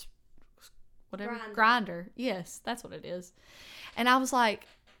 grinder. Yes, that's what it is. And I was like,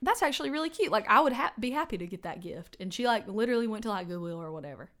 that's actually really cute. Like, I would be happy to get that gift. And she, like, literally went to, like, Goodwill or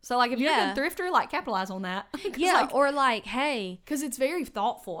whatever. So, like, if you're a good thrifter, like, capitalize on that. Yeah, like, or, like, hey. Because it's very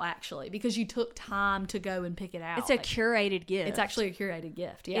thoughtful, actually, because you took time to go and pick it out. It's a curated gift. It's actually a curated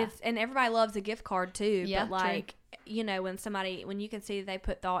gift, yeah. And everybody loves a gift card, too. Yeah, but, like, you know, when you can see that they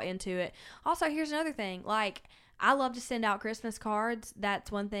put thought into it. Also, here's another thing. Like, I love to send out Christmas cards.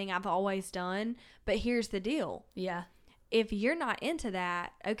 That's one thing I've always done. But here's the deal. Yeah. If you're not into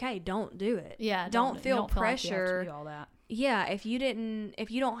that, okay, don't do it. Yeah. Don't feel pressure. Feel like you have to do all that. Yeah. If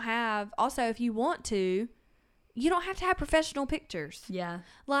you don't have, also, if you want to, you don't have to have professional pictures. Yeah.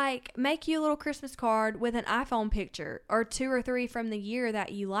 Like, make you a little Christmas card with an iPhone picture or 2 or 3 from the year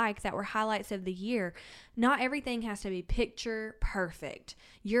that you like that were highlights of the year. Not everything has to be picture perfect.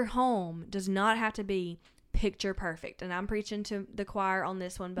 Your home does not have to be picture perfect. And I'm preaching to the choir on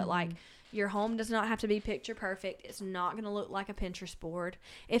this one, but like, your home does not have to be picture perfect. It's not going to look like a Pinterest board.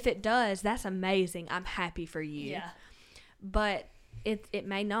 If it does, that's amazing. I'm happy for you. Yeah. But it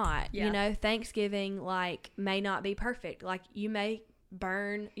may not. Yeah. You know, Thanksgiving, like, may not be perfect. Like, you may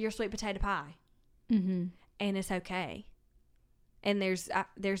burn your sweet potato pie. Mm-hmm. And it's okay. And there's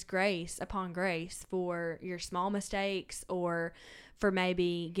grace upon grace for your small mistakes, or for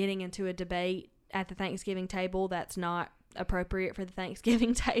maybe getting into a debate at the Thanksgiving table that's not appropriate for the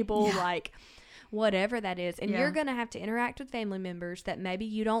Thanksgiving table. Yeah. Like, whatever that is. And you're going to have to interact with family members that maybe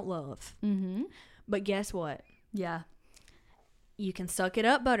you don't love. Mm-hmm. But guess what? Yeah. You can suck it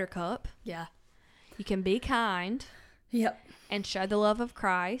up, Buttercup. Yeah. You can be kind. Yep. And show the love of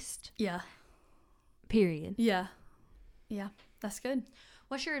Christ. Yeah. Period. Yeah. Yeah. That's good.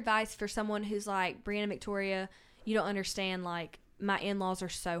 What's your advice for someone who's like, Brianna, Victoria, you don't understand, like, my in-laws are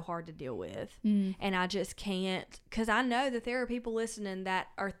so hard to deal with. And I just can't, because I know that there are people listening that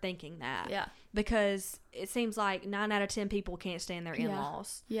are thinking that. Yeah. Because it seems like 9 out of 10 people can't stand their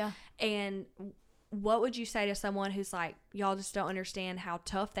in-laws. Yeah. And what would you say to someone who's like, y'all just don't understand how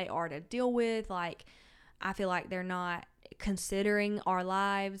tough they are to deal with? Like, I feel like they're not considering our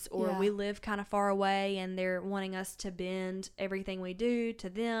lives, or Yeah. we live kind of far away and they're wanting us to bend everything we do to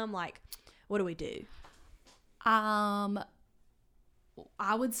them, like, what do we do? I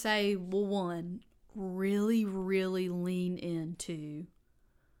would say, well, one, really, really lean into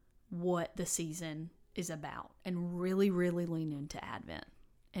what the season is about, and really, really lean into Advent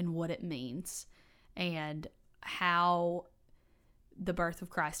and what it means and how the birth of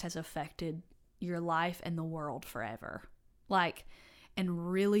Christ has affected your life and the world forever. Like,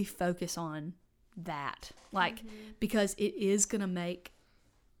 and really focus on that. Like, because it is going to make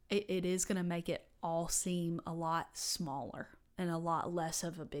it all seem a lot smaller and a lot less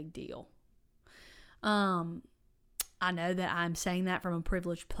of a big deal. I know that I'm saying that from a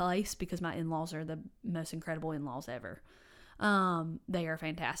privileged place because my in-laws are the most incredible in-laws ever. They are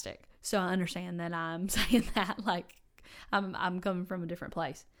fantastic. So I understand that I'm saying that like I'm coming from a different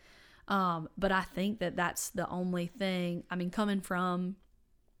place. But I think that that's the only thing. I mean, coming from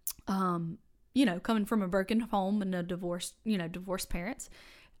a broken home and divorced parents,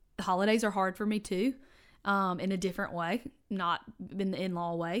 the holidays are hard for me too. In a different way, not in the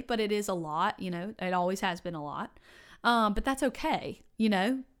in-law way, but it is a lot, it always has been a lot. But that's okay,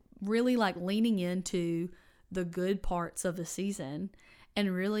 really like leaning into the good parts of the season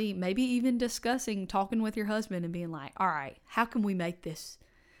and really maybe even talking with your husband and being like, all right, how can we make this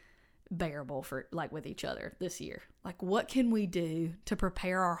bearable for like with each other this year? Like, what can we do to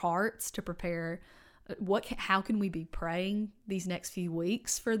prepare our hearts, to prepare how can we be praying these next few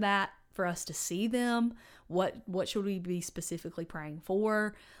weeks for that, for us to see them? What should we be specifically praying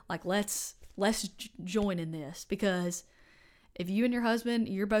for? Like, let's join in this, because if you and your husband,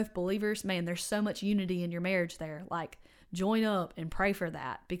 you're both believers, man, there's so much unity in your marriage there. Like, join up and pray for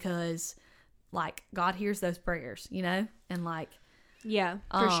that, because like God hears those prayers, and like, yeah,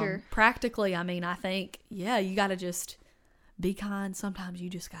 for sure. Practically, I mean, I think, yeah, you got to just be kind. Sometimes you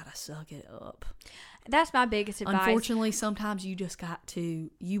just got to suck it up. That's my biggest advice. Unfortunately, sometimes you just got to,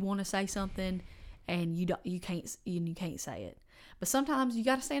 you want to say something and you can't say it. But sometimes you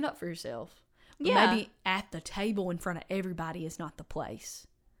got to stand up for yourself. Yeah. Maybe at the table in front of everybody is not the place.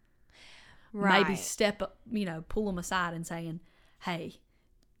 Right. Maybe step up, pull them aside and saying, hey,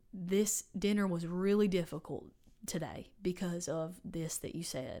 this dinner was really difficult today because of this that you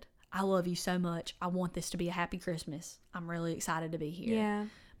said. I love you so much. I want this to be a happy Christmas. I'm really excited to be here. Yeah.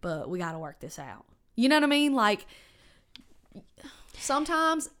 But we got to work this out. You know what I mean? Like,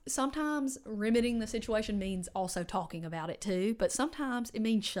 sometimes remedying the situation means also talking about it too. But sometimes it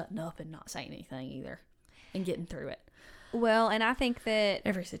means shutting up and not saying anything either and getting through it. Well, and I think that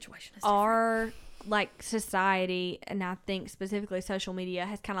every situation is different. Our like society, and I think specifically social media,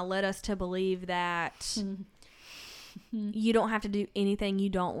 has kind of led us to believe that you don't have to do anything you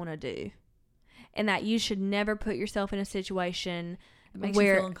don't want to do, and that you should never put yourself in a situation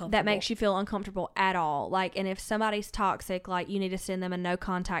that makes you feel uncomfortable at all. Like, and if somebody's toxic, like, you need to send them a no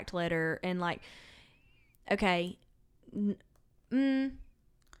contact letter, and like, okay,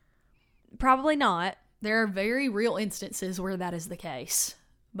 probably not. There are very real instances where that is the case,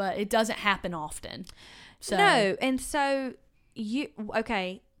 but it doesn't happen often. So no, and so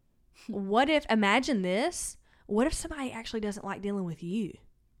what if, imagine this, what if somebody actually doesn't like dealing with you?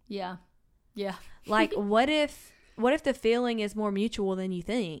 Yeah. Like, what if the feeling is more mutual than you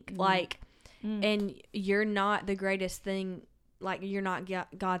think? Like, and you're not the greatest thing, like, you're not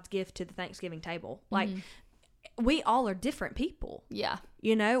God's gift to the Thanksgiving table. Like, we all are different people. Yeah.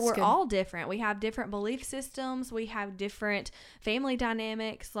 We're all different. We have different belief systems. We have different family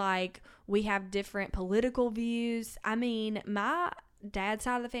dynamics. Like, we have different political views. I mean, my dad's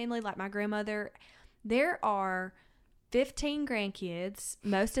side of the family, like my grandmother, there are 15 grandkids.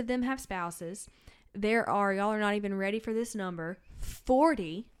 Most of them have spouses. There are, y'all are not even ready for this number,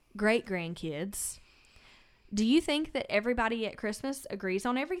 40 great grandkids. Do you think that everybody at Christmas agrees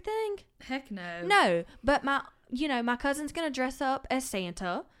on everything? Heck no. No, but my cousin's going to dress up as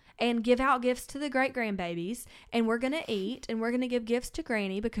Santa and give out gifts to the great grandbabies, and we're going to eat, and we're going to give gifts to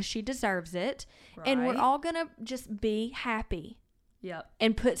Granny because she deserves it. Right. And we're all going to just be happy. Yep.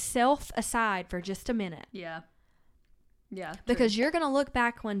 And put self aside for just a minute. Yeah. Yeah. Because you're going to look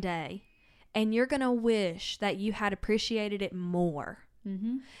back one day and you're going to wish that you had appreciated it more.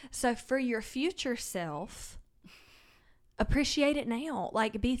 Mm-hmm. So for your future self, appreciate it now.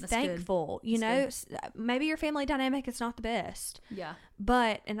 Like, be thankful. Good. Maybe your family dynamic is not the best. Yeah.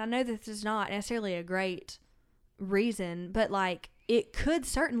 But, and I know this is not necessarily a great reason, but like, it could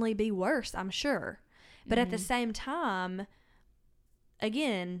certainly be worse, I'm sure. But at the same time,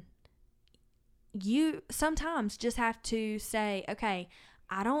 again, you sometimes just have to say, okay,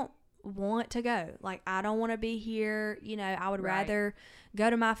 I don't want to go. Like, I don't want to be here. You know, I would Right. rather go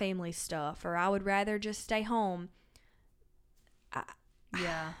to my family's stuff, or I would rather just stay home.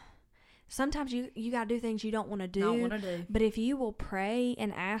 Yeah. Sometimes you got to do things you don't want to do. Don't want to do. But if you will pray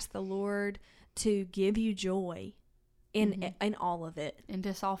and ask the Lord to give you joy in all of it. And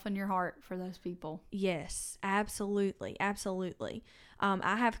to soften your heart for those people. Yes, absolutely. Absolutely.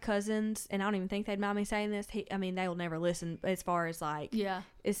 I have cousins, and I don't even think they'd mind me saying this. I mean, they will never listen as far as like, Yeah.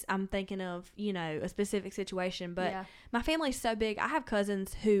 I'm thinking of, you know, a specific situation, but Yeah. my family's so big. I have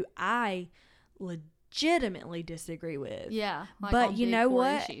cousins who I legitimately disagree with. Yeah. Like But on you big know core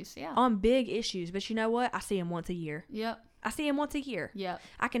what? Issues. Yeah. On big issues. But you know what? I see them once a year. Yep. I see them once a year. Yep.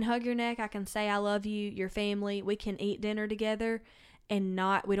 I can hug your neck. I can say I love you, your family. We can eat dinner together, and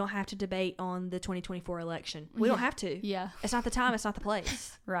we don't have to debate on the 2024 election. We don't have to. Yeah. It's not the time. It's not the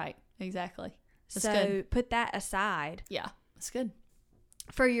place. Right. Exactly. That's so good. put that aside Yeah. That's good.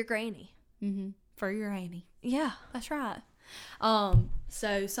 for your granny. Mm-hmm. For your Annie. Yeah. That's right.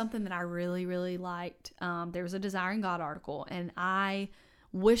 So something that I really, really liked, there was a Desiring God article, and I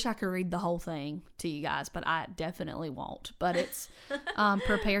wish I could read the whole thing to you guys, but I definitely won't. But it's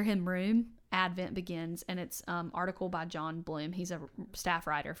Prepare Him Room, Advent Begins, and it's article by John Bloom. He's a staff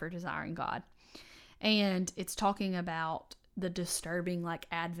writer for Desiring God. And it's talking about the disturbing like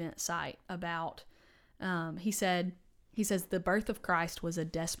Advent site about, he says the birth of Christ was a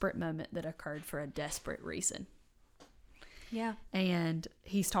desperate moment that occurred for a desperate reason. Yeah. And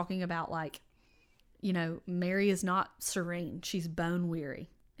he's talking about like, you know, Mary is not serene. She's bone weary,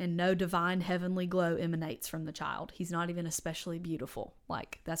 and no divine heavenly glow emanates from the child. He's not even especially beautiful.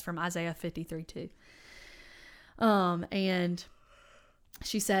 Like, that's from Isaiah 53:2. And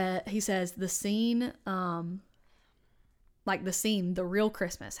he says the scene, the real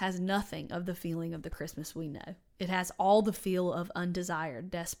Christmas has nothing of the feeling of the Christmas we know. It has all the feel of undesired,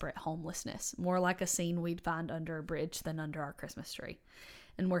 desperate homelessness, more like a scene we'd find under a bridge than under our Christmas tree.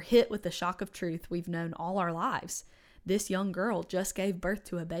 And we're hit with the shock of truth we've known all our lives. This young girl just gave birth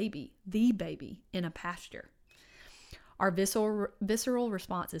to a baby, the baby, in a pasture. Our visceral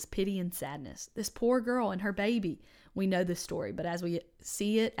response is pity and sadness. This poor girl and her baby. We know this story, but as we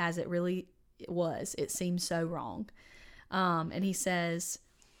see it as it really was, it seems so wrong. And he says,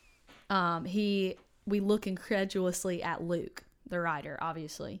 we look incredulously at Luke, the writer,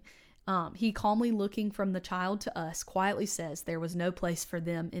 obviously. He calmly looking from the child to us quietly says there was no place for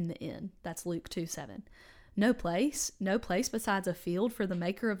them in the inn. That's Luke 2:7. No place besides a field for the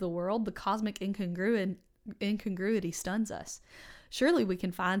maker of the world. The cosmic incongruity stuns us. Surely we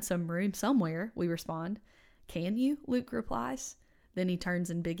can find some room somewhere, we respond. Can you? Luke replies. Then he turns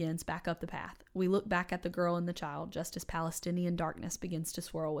and begins back up the path. We look back at the girl and the child just as Palestinian darkness begins to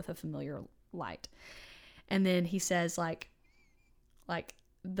swirl with a familiar light. And then he says like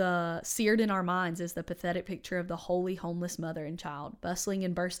the seared in our minds is the pathetic picture of the holy, homeless mother and child. Bustling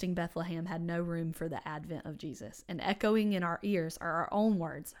and bursting Bethlehem had no room for the advent of Jesus. And echoing in our ears are our own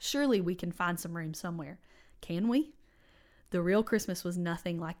words. Surely we can find some room somewhere. Can we? The real Christmas was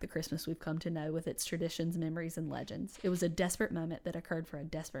nothing like the Christmas we've come to know with its traditions, memories, and legends. It was a desperate moment that occurred for a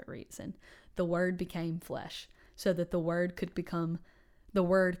desperate reason. The Word became flesh, so that the Word could become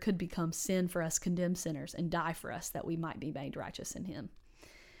sin for us condemned sinners and die for us that we might be made righteous in Him.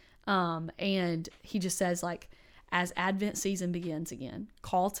 And he just says, like, as Advent season begins again,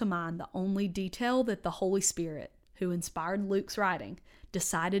 call to mind the only detail that the Holy Spirit, who inspired Luke's writing,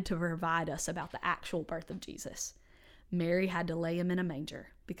 decided to provide us about the actual birth of Jesus. Mary had to lay him in a manger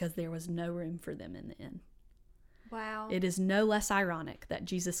because there was no room for them in the inn. Wow. It is no less ironic that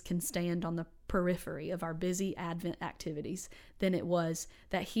Jesus can stand on the periphery of our busy Advent activities than it was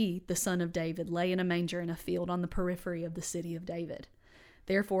that he, the son of David, lay in a manger in a field on the periphery of the city of David.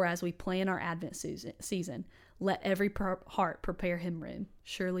 Therefore, as we plan our Advent season, let every heart prepare him room.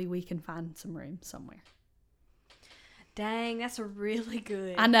 Surely we can find some room somewhere. Dang, that's a really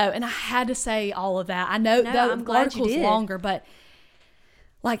good. I know, and I had to say all of that. I know the article's longer, but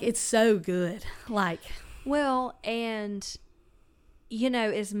like it's so good. Like, well, and you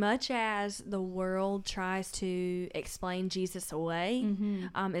know, as much as the world tries to explain Jesus away,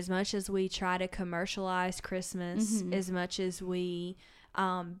 as much as we try to commercialize Christmas, as much as we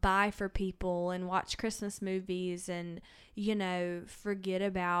buy for people and watch Christmas movies and, you know, forget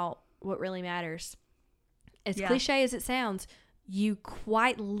about what really matters. As cliche as it sounds, you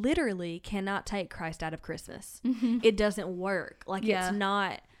quite literally cannot take Christ out of Christmas. It doesn't work. Like, it's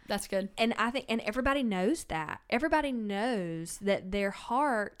not. That's good. And I think, and everybody knows that. Everybody knows that their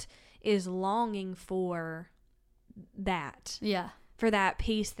heart is longing for that. Yeah. for that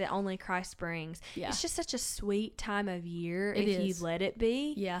peace that only Christ brings. Yeah. It's just such a sweet time of year It if is. you let it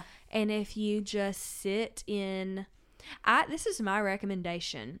be. Yeah. And if you just sit in, this is my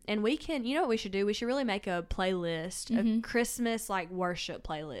recommendation. And we can, you know what we should do? We should really make a playlist, a Christmas like worship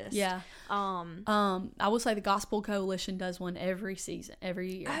playlist. Yeah. I will say the Gospel Coalition does one every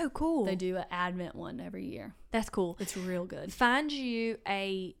year. Oh, cool. They do an Advent one every year. That's cool. It's real good. Find you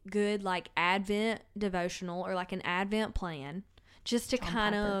a good like Advent devotional or like an Advent plan, just to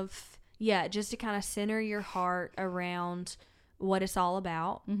kind of center your heart around what it's all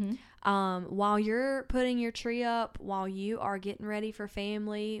about. While you're putting your tree up, while you are getting ready for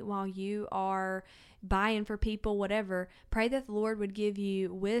family, while you are buying for people, whatever, pray that the Lord would give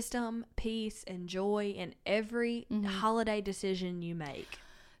you wisdom, peace, and joy in every holiday decision you make.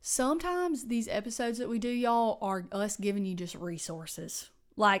 Sometimes these episodes that we do, y'all, are us giving you just resources.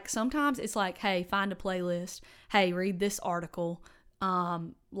 Like sometimes it's like, hey, find a playlist. Hey, read this article.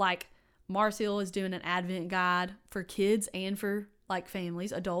 Like Marcel is doing an Advent guide for kids and for like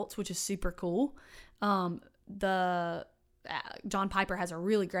families, adults, which is super cool. The John Piper has a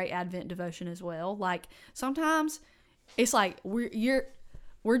really great Advent devotion as well. Like sometimes it's like you're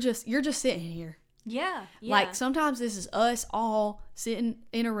just sitting here. Yeah. Like sometimes this is us all sitting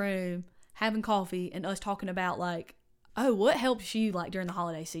in a room having coffee and us talking about like, oh, what helps you like during the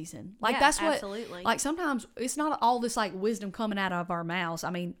holiday season? Like that's what, absolutely. Like sometimes it's not all this like wisdom coming out of our mouths. I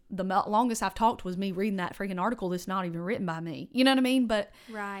mean, the longest I've talked was me reading that freaking article that's not even written by me. You know what I mean? But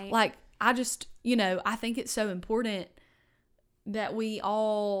right. Like I just, I think it's so important that we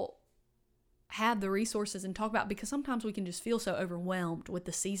all have the resources and talk about, because sometimes we can just feel so overwhelmed with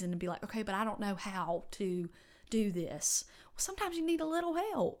the season and be like, okay, but I don't know how to do this. Well, sometimes you need a little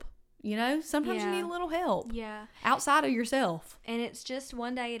help. Sometimes you need a little help. Yeah. Outside of yourself. And it's just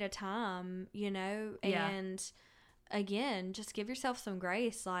one day at a time, and again, just give yourself some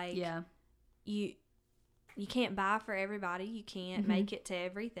grace. Like, you can't buy for everybody. You can't make it to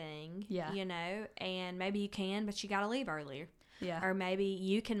everything. Yeah. And maybe you can, but you got to leave earlier. Yeah. Or maybe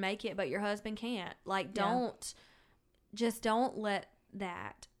you can make it, but your husband can't. Like, don't let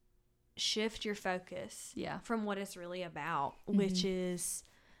that shift your focus from what it's really about, which is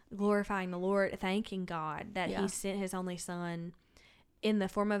glorifying the Lord, thanking God that he sent his only son in the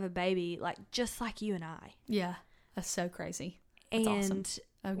form of a baby, like just like you and I. Yeah. That's so crazy. That's awesome.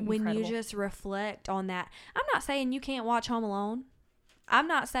 When you just reflect on that, I'm not saying you can't watch Home Alone. I'm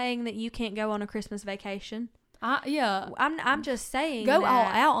not saying that you can't go on a Christmas vacation. I'm just saying go all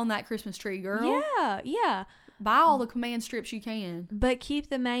out on that Christmas tree, girl. Yeah. Buy all the command strips you can. But keep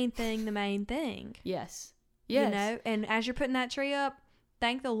the main thing the main thing. Yes. And as you're putting that tree up,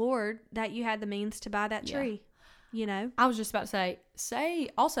 thank the Lord that you had the means to buy that tree. I was just about to say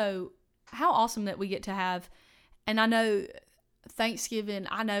also how awesome that we get to have, and I know Thanksgiving,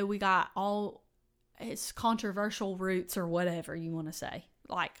 I know we got all its controversial roots or whatever you want to say.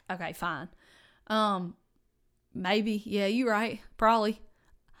 Like, okay, fine. Maybe, yeah, you're right. Probably.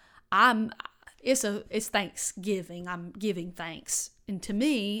 It's Thanksgiving. I'm giving thanks. And to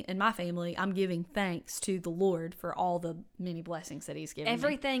me and my family, I'm giving thanks to the Lord for all the many blessings that he's given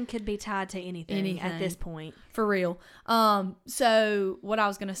Everything could be tied to anything at this point. For real. So what I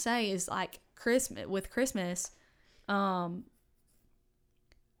was going to say is like Christmas, I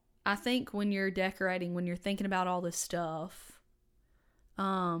think when you're decorating, when you're thinking about all this stuff,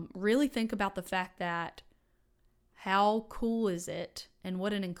 really think about the fact that how cool is it and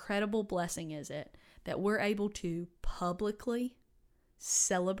what an incredible blessing is it that we're able to publicly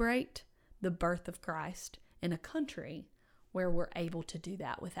celebrate the birth of Christ in a country where we're able to do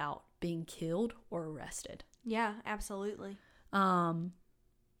that without being killed or arrested. Yeah, absolutely.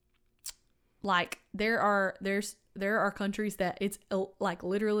 Like there are countries that it's like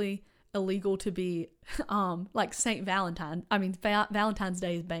literally illegal to be like Saint Valentine. I mean, Valentine's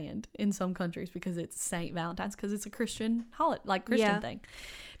Day is banned in some countries because it's Saint Valentine's, because it's a Christian holiday, like Christian thing.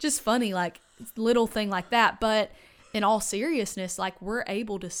 Just funny, like little thing like that. But in all seriousness, like we're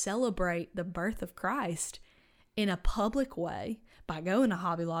able to celebrate the birth of Christ in a public way by going to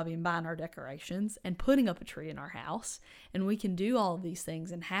Hobby Lobby and buying our decorations and putting up a tree in our house. And we can do all of these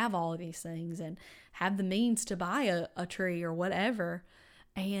things and have all of these things and have the means to buy a tree or whatever.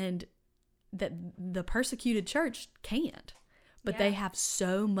 And that the persecuted church can't, but they have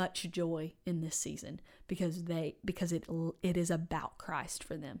so much joy in this season because it is about Christ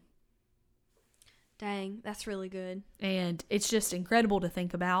for them. Dang, that's really good. And it's just incredible to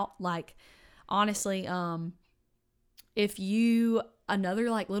think about. Like, honestly, another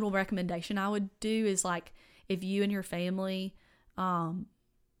like little recommendation I would do is like, if you and your family,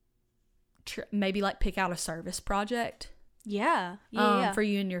 maybe like pick out a service project Yeah. Yeah. for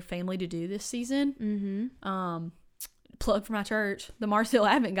you and your family to do this season. Mm-hmm. Plug for my church. The Mars Hill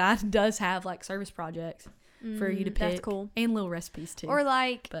Advent Guide does have like service projects for you to pick. That's cool. And little recipes too. Or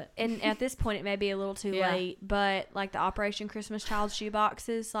like, But- and at this point it may be a little too Yeah. late, but like the Operation Christmas Child shoe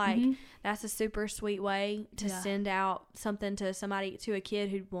boxes, like that's a super sweet way to Yeah. send out something to somebody, to a kid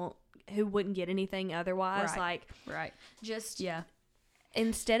who wouldn't get anything otherwise. Right. Like, Right. just Yeah.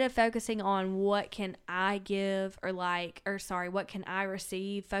 instead of focusing on what can I give, what can I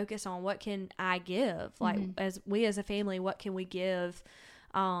receive, focus on what can I give. Like, as a family, what can we give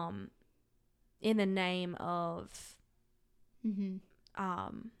in the name of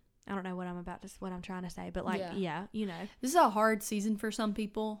I don't know what I'm trying to say, but like, yeah, you know. This is a hard season for some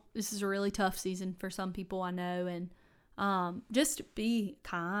people. This is a really tough season for some people, I know. And just be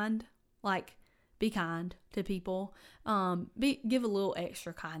kind. Like, be kind to people. Give a little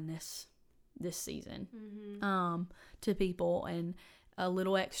extra kindness this season to people, and a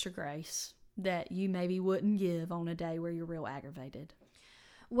little extra grace that you maybe wouldn't give on a day where you're real aggravated.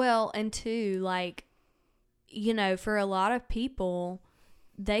 Well, and two, like, you know, for a lot of people,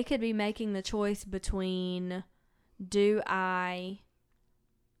 they could be making the choice between, do I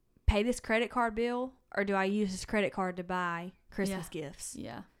pay this credit card bill, or do I use this credit card to buy Christmas gifts?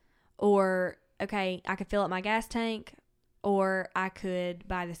 Yeah. Or, okay, I could fill up my gas tank, or I could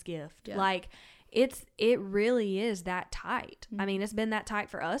buy this gift. Yeah. Like, it really is that tight. I mean, it's been that tight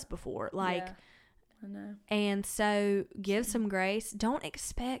for us before. Like, Yeah. I know. and so give some grace. Don't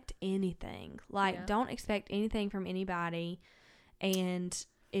expect anything. Like, Yeah. don't expect anything from anybody. And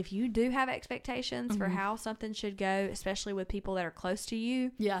if you do have expectations for how something should go, especially with people that are close to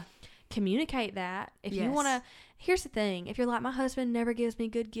you, Yeah. communicate that. If you Yes. want to, here's the thing. If you're like, my husband never gives me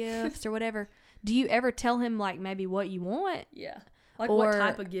good gifts or whatever, do you ever tell him like maybe what you want? Yeah. Like, Or- what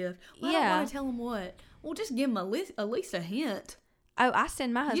type of gift? Well, I don't Yeah. want to tell them what. Well, just give them at least a hint. Oh, I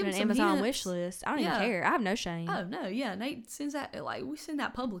send my Give husband him an some Amazon hints. wish list. I don't Yeah. even care. I have no shame. Oh, no. Yeah. Nate sends that. Like, we send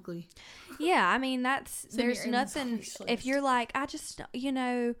that publicly. Yeah, I mean, me there's your Amazon nothing. wish If list. you're like, I just, you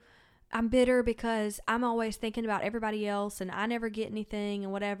know, I'm bitter because I'm always thinking about everybody else and I never get anything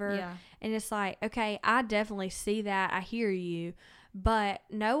and whatever. Yeah. And it's like, okay, I definitely see that. I hear you. But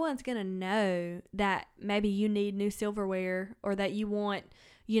no one's going to know that maybe you need new silverware or that you want,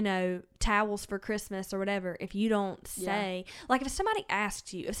 you know, towels for Christmas or whatever if you don't say. Like, if somebody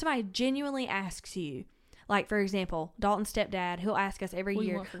genuinely asks you, like, for example, Dalton's stepdad, he'll ask us every What do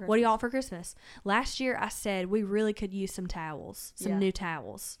you year, want for what do you want for Christmas? Last year I said we really could use some towels, some Yeah. new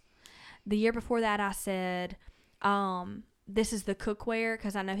towels. The year before that I said, this is the cookware,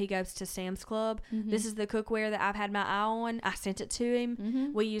 because I know he goes to Sam's Club. This is the cookware that I've had my eye on. I sent it to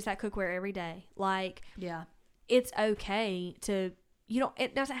him. We use that cookware every day. Like, Yeah. it's okay to,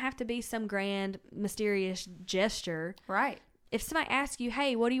 it doesn't have to be some grand, mysterious gesture. Right. If somebody asks you,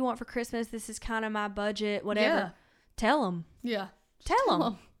 hey, what do you want for Christmas? This is kind of my budget, whatever. Yeah. Tell them. Yeah. Tell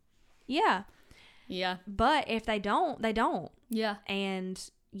them. Yeah. Yeah. But if they don't, they don't. Yeah. And,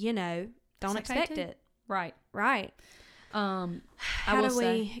 you know, don't It's okay expect too. it. Right. Right. I How will do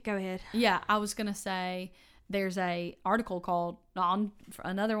say, we go ahead? yeah, I was gonna say there's a article called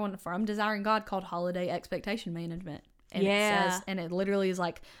another one from Desiring God called Holiday Expectation Management, and Yeah. it says, and it literally is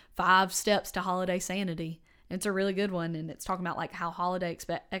like 5 steps to holiday sanity. And it's a really good one, and it's talking about like how holiday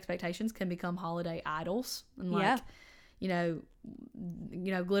expectations can become holiday idols, and like you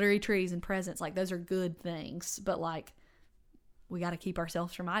know, glittery trees and presents, like those are good things, but like we got to keep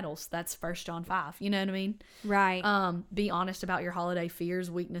ourselves from idols. That's 1 John 5. You know what I mean? Right. Be honest about your holiday fears,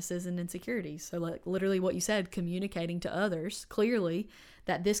 weaknesses, and insecurities. So like literally what you said, communicating to others clearly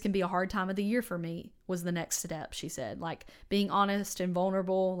that this can be a hard time of the year for me was the next step, she said. Like being honest and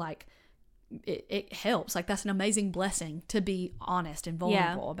vulnerable, like it helps. Like that's an amazing blessing to be honest and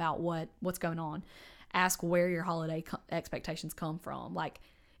vulnerable about what's going on. Ask where your holiday expectations come from. Like,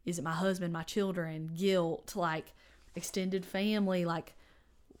 is it my husband, my children, guilt, like extended family, like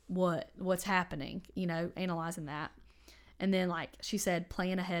what's happening, you know, analyzing that. And then like she said,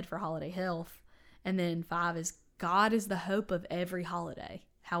 plan ahead for holiday health. And then 5 is God is the hope of every holiday,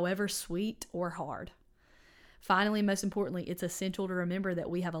 however sweet or hard. Finally, most importantly, it's essential to remember that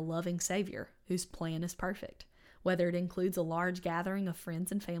we have a loving Savior whose plan is perfect. Whether it includes a large gathering of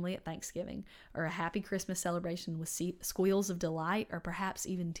friends and family at Thanksgiving, or a happy Christmas celebration with squeals of delight, or perhaps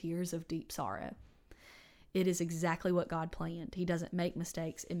even tears of deep sorrow. It is exactly what God planned. He doesn't make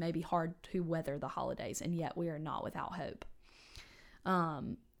mistakes. It may be hard to weather the holidays, and yet we are not without hope.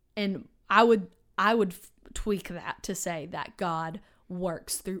 And I would tweak that to say that God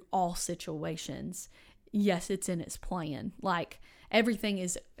works through all situations. Yes, it's in His plan. Like everything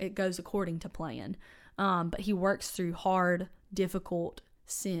it goes according to plan. But he works through hard, difficult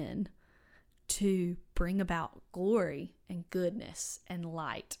sin to bring about glory and goodness and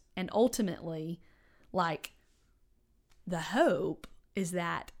light. And ultimately, like, the hope is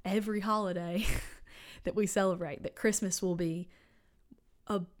that every holiday that we celebrate, that Christmas will be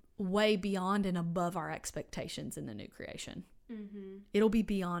a way beyond and above our expectations in the new creation. Mm-hmm. It'll be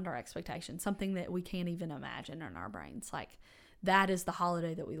beyond our expectations, something that we can't even imagine in our brains. Like, that is the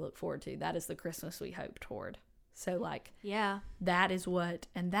holiday that we look forward to. That is the Christmas we hope toward. So, like, yeah, that is what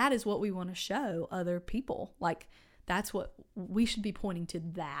we want to show other people. Like, that's what we should be pointing to,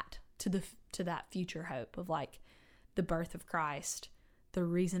 that to that future hope of, like, the birth of Christ. The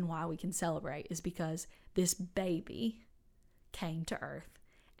reason why we can celebrate is because this baby came to earth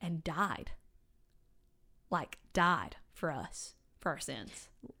and died. Like, died for us, for our sins.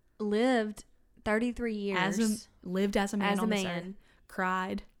 Lived 33 years. Lived as a man on this earth.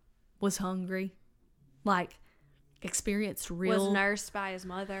 Cried. Was hungry. Like, experienced real... Was nursed by his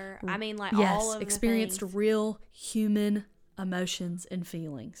mother. I mean, like, yes, all of experienced the things. Real human emotions and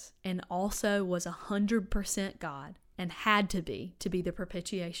feelings. And also was 100% God. And had to be the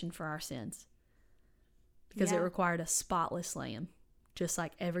propitiation for our sins. Because it required a spotless lamb. Just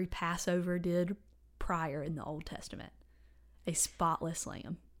like every Passover did prior in the Old Testament. A spotless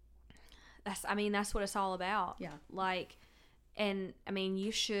lamb. That's what it's all about. Yeah. Like, and I mean,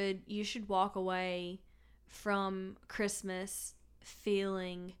 you should walk away from Christmas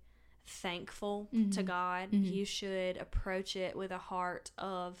feeling thankful to God. Mm-hmm. You should approach it with a heart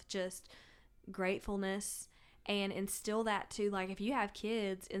of just gratefulness, and instill that too. Like, if you have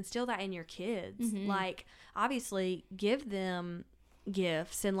kids, instill that in your kids. Mm-hmm. Like, obviously give them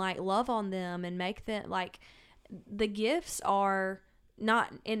gifts and, like, love on them and make them, like, the gifts are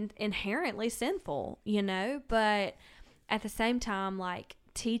not inherently sinful, you know, but at the same time, like,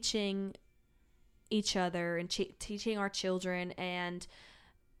 teaching each other and teaching our children and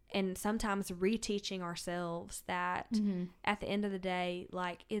sometimes reteaching ourselves that at the end of the day,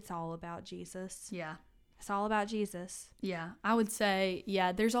 like, it's all about Jesus. Yeah. It's all about Jesus. Yeah. I would say,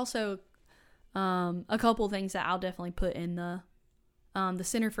 there's also a couple things that I'll definitely put in the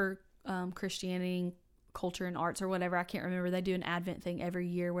Center for Christianity, Culture, and Arts, or whatever. I can't remember. They do an Advent thing every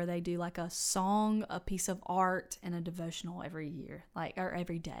year where they do, like, a song, a piece of art, and a devotional every year, like, or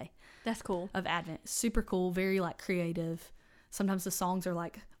every day. That's cool. Of Advent. Super cool. Very, like, creative. Sometimes the songs are,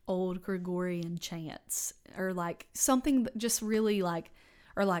 like, old Gregorian chants, or, like, something that just really, like,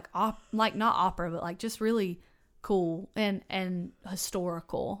 or, like, like, not opera, but, like, just really cool and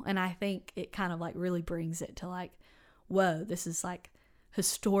historical. And I think it kind of, like, really brings it to, like, whoa, this is, like,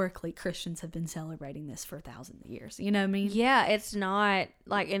 historically Christians have been celebrating this for 1,000 years. You know what I mean? Yeah, it's not,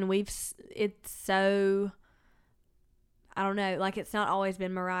 like, and it's so, I don't know, like, it's not always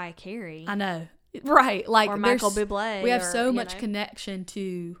been Mariah Carey. I know. Right. Like, or Michael Bublé. We have so much connection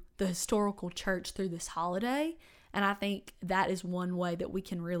to the historical church through this holiday. And I think that is one way that we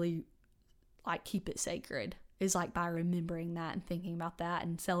can really, like, keep it sacred, is, like, by remembering that and thinking about that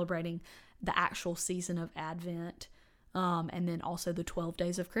and celebrating the actual season of Advent. And then also the 12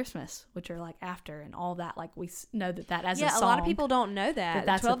 days of Christmas, which are, like, after, and all that. Like, we know that as a song. Yeah, a lot of people don't know that.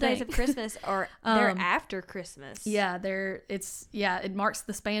 That's 12 days of Christmas are they're after Christmas. Yeah, it marks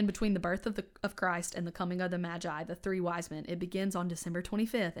the span between the birth of Christ and the coming of the Magi, the three wise men. It begins on December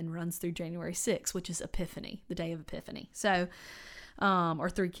 25th and runs through January 6th, which is Epiphany, the day of Epiphany. So, or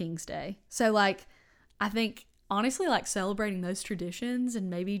Three Kings Day. So, like, I think honestly, like, celebrating those traditions and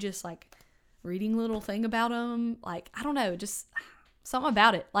maybe just, like, reading a little thing about them, like, I don't know, just something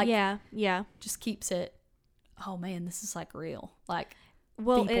about it, like, yeah, just keeps it, oh man, this is, like, real, like,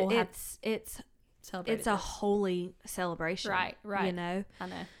 well, it's a holy celebration, right, you know. I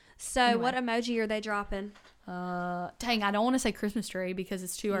know. So anyway. What emoji are they dropping? Dang, I don't want to say Christmas tree because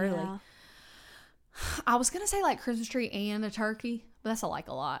it's too early. I was gonna say, like, Christmas tree and a turkey, but that's a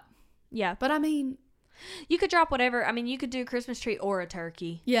lot. Yeah, but I mean, you could drop whatever. I mean, you could do a Christmas tree or a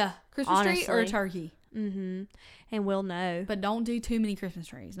turkey. Yeah, Christmas tree or a turkey. Mm-hmm. And we'll know. But don't do too many Christmas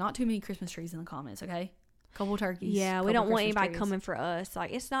trees. Not too many Christmas trees in the comments, okay? Couple turkeys. Yeah, we don't want anybody coming for us.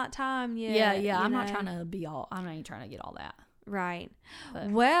 Like, it's not time yet. Yeah. I'm not trying to be all. I'm not even trying to get all that. Right.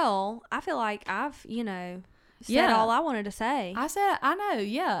 But, well, I feel like I've, said all I wanted to say. I know.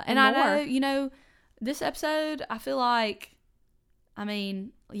 Yeah, and I know. This episode, I feel like, I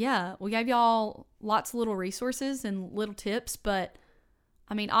mean, yeah, we gave y'all lots of little resources and little tips, but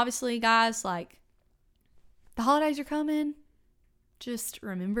I mean, obviously, guys, like, the holidays are coming. Just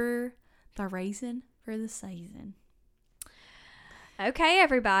remember the reason for the season. Okay,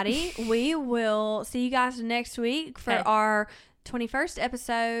 everybody. We will see you guys next week for our 21st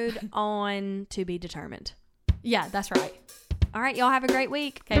episode on To Be Determined. Yeah, that's right. All right, y'all have a great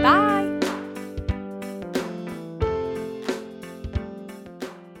week. Okay, bye.